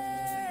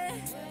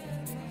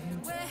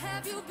 Where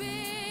have you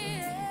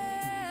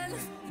been?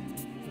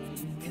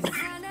 'Cause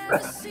I never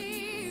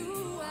see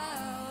you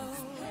out.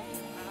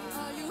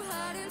 Are you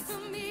hiding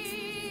from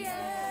me?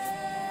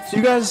 So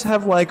you guys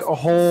have like a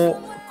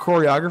whole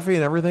choreography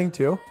and everything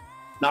too?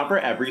 Not for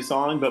every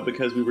song, but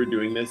because we were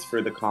doing this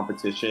for the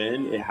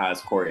competition, it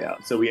has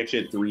choreo. So we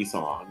actually had 3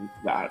 songs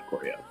that had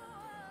choreo.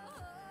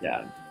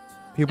 Yeah.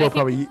 People are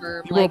probably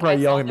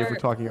yelling at me for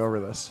talking over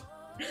this.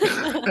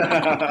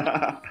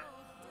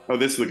 Oh,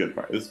 this is the good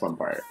part. This is the fun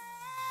part.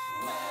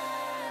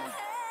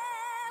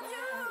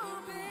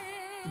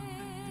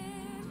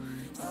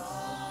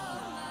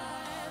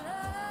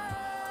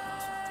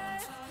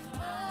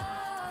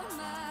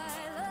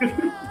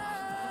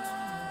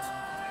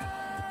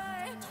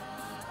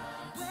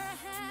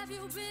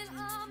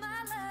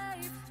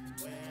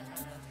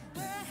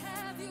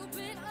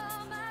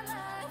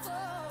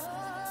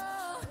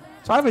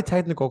 So I have a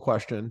technical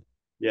question.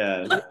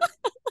 Yeah.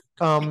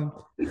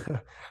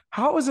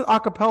 How is it a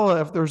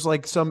cappella if there's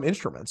like some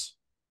instruments?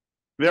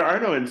 There are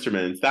no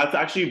instruments. That's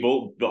actually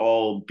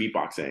all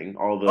beatboxing.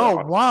 All the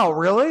wow,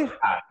 really?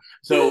 Yeah.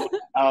 So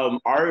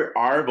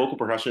our vocal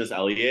percussionist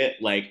Elliot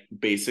like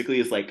basically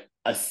is like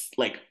a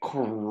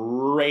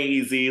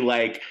crazy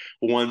like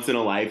once in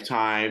a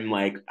lifetime,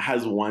 like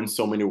has won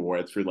so many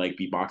awards for like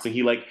beatboxing.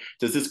 He like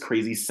does this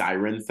crazy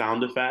siren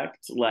sound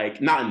effect,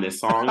 like not in this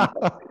song.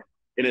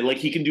 And it like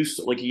he can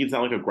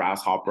sound like a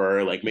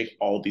grasshopper, like make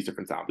all these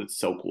different sounds. It's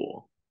so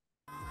cool.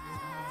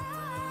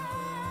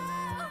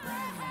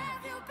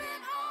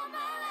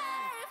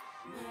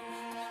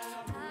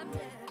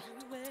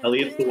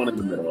 Elliot's the one in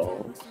the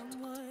middle.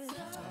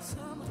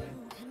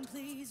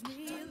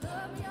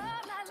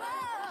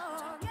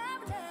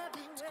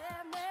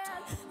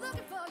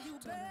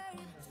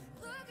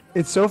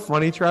 It's so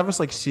funny, Travis,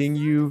 like seeing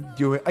you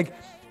do it.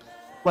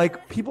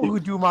 Like people who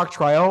do mock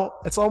trial,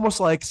 it's almost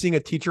like seeing a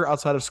teacher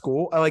outside of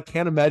school. I like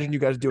can't imagine you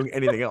guys doing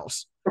anything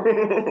else.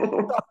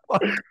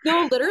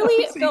 No,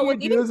 literally, Phil,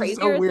 what's even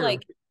crazier is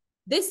like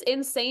this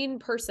insane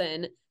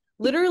person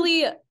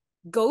literally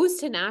goes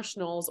to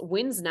nationals,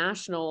 wins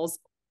nationals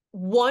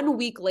 1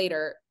 week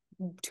later,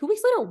 2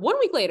 weeks later, 1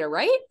 week later,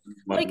 right?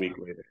 1 week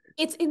later.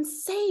 It's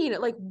insane.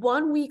 Like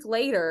 1 week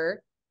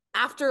later,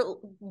 after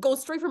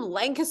goes straight from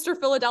Lancaster,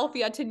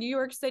 Philadelphia to New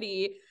York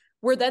City,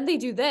 where then they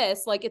do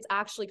this, like it's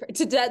actually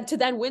to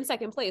then win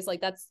second place.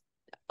 Like that's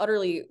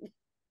utterly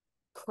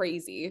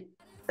crazy.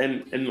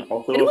 And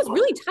also, and it was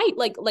really tight.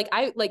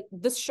 Like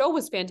this show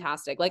was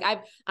fantastic. Like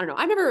I don't know,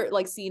 I've never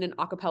like seen an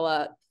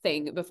acapella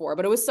thing before,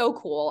 but it was so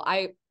cool.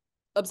 I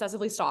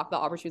obsessively stalk the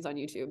opportunities on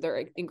YouTube.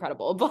 They're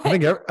incredible. But I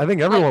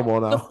think everyone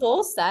will now. The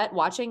full set,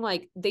 watching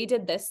like they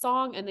did this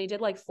song and they did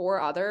like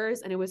 4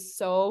 others, and it was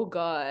so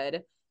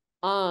good.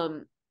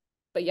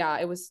 But yeah,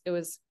 it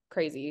was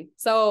crazy.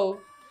 So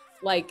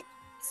like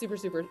super,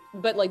 super.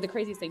 But like the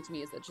craziest thing to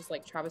me is that just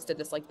like Travis did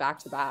this like back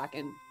to back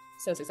and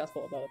so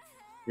successful at both.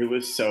 It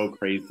was so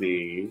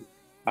crazy.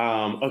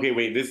 Okay,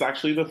 wait, this is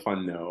actually the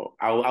fun note.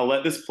 I'll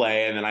let this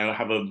play and then I'll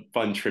have a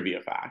fun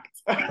trivia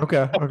fact.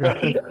 Okay.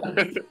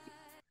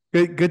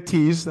 Good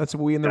tease. That's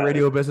what we in the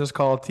radio business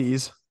call a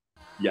tease.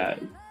 Yeah.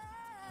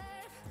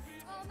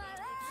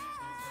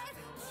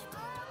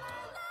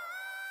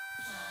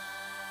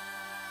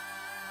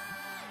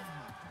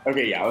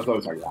 Okay, yeah, that's what I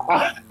was talking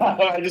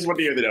about. I just want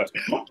to hear the note.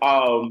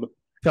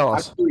 Tell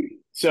us. Actually,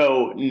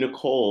 so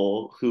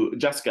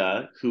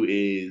Jessica, who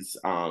is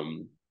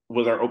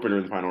was our opener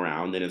in the final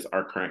round and is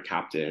our current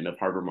captain of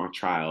Harvard mock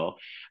trial,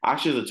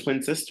 actually has a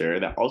twin sister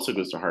that also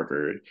goes to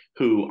Harvard,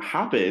 who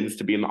happens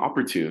to be in the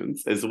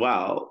Opportunes as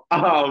well.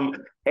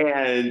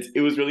 And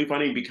it was really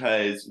funny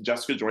because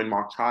Jessica joined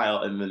mock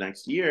trial, and the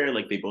next year,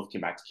 like they both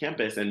came back to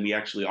campus, and we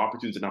actually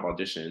Opportunes didn't have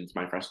auditions.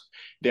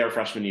 Their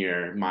freshman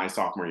year, my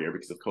sophomore year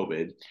because of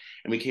COVID,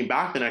 and we came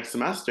back the next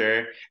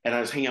semester, and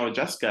I was hanging out with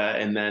Jessica,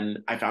 and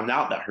then I found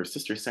out that her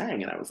sister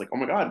sang, and I was like, oh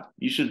my god,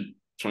 you should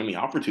join the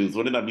Opportunes.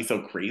 Wouldn't that be so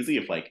crazy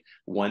if like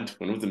one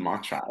twin was in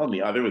mock trial and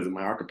the other was in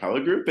my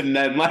acapella group? And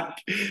then like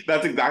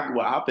that's exactly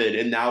what happened.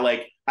 And now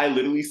like I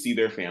literally see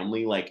their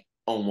family like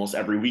almost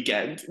every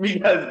weekend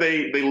because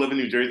they live in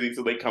New Jersey,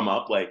 so they come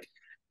up like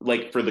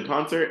for the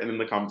concert and then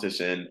the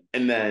competition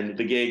and then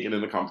the gig and then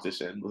the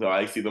competition. So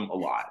I see them a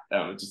lot.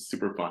 It's just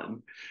super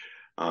fun.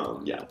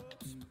 Yeah.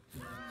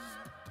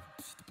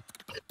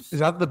 Is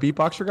that the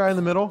beatboxer guy in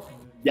the middle?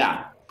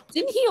 Yeah.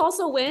 Didn't he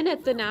also win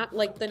at the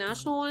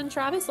national one,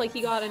 Travis? Like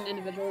he got an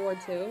individual award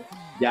too.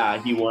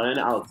 Yeah, he won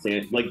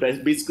outstanding, like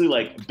basically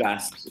like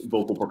best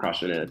vocal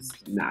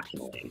percussionist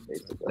nationally,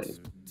 basically.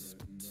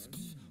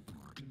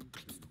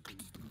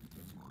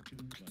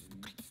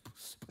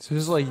 So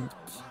this is like,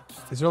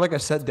 is there like a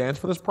set dance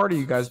for this part, or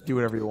you guys do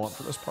whatever you want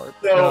for this part?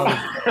 So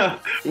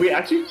we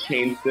actually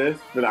changed this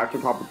for the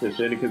actual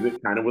competition because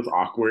it kind of was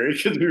awkward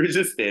because we were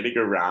just standing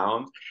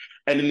around,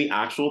 and in the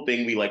actual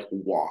thing we like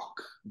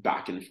walk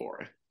back and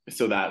forth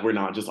so that we're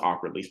not just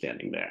awkwardly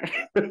standing there.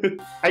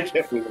 I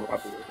can't believe I'm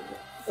about to do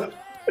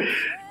this.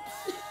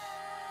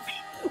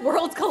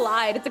 Worlds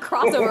collide. It's a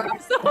crossover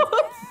episode.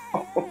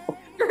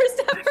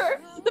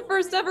 The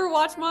first ever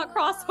WatchMock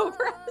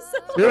crossover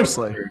episode.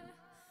 Seriously.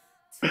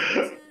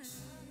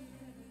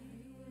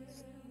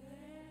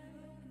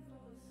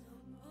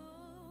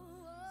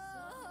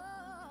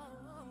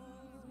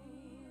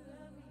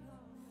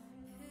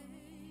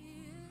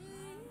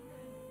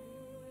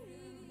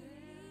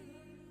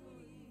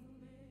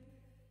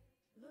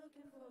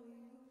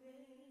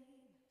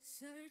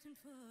 Searching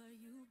for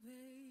you,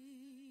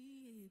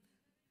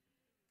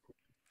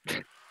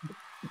 babe.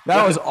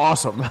 That was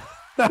awesome.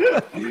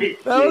 That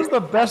was the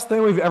best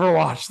thing we've ever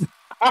watched.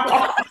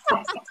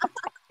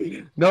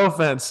 No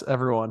offense,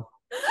 everyone.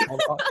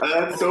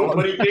 That's so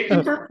funny. Thank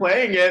you for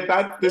playing it.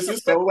 This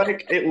is so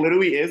like it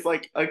literally is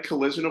like a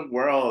collision of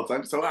worlds.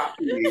 I'm so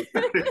happy.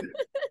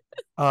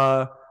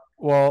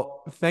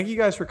 Well, thank you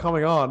guys for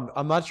coming on.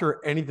 I'm not sure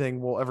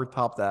anything will ever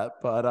top that,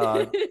 but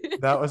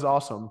that was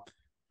awesome.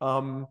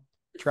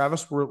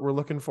 Travis, we're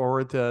looking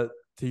forward to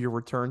your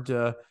return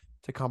to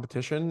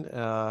competition,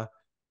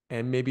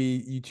 and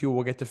maybe you two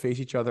will get to face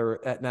each other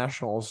at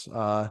nationals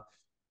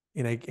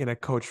in a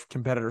coach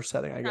competitor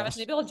setting. I Travis, guess.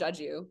 maybe I'll judge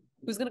you.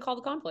 Who's gonna call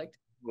the conflict?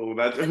 Well,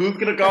 that's who's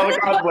gonna call the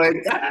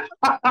conflict?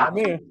 Not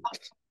me.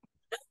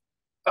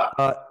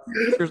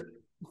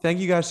 Thank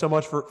you guys so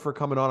much for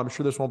coming on. I'm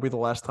sure this won't be the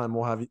last time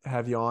we'll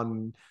have you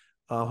on.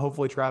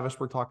 Hopefully, Travis,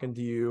 we're talking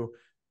to you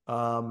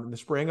in the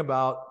spring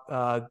about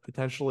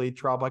potentially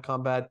Trial by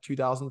Combat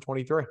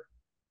 2023.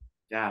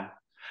 Yeah,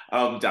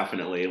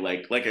 definitely.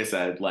 Like I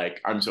said,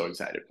 like I'm so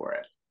excited for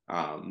it.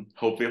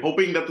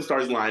 Hoping that the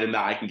stars align and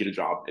that I can get a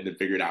job and then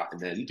figure it out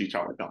and then do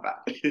Trial by Combat.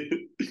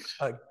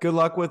 Good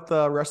luck with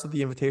the rest of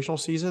the invitational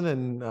season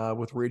and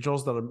with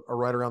regionals that are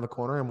right around the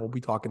corner, and we'll be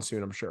talking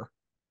soon, I'm sure.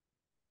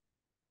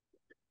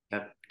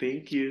 Yeah,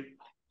 thank you.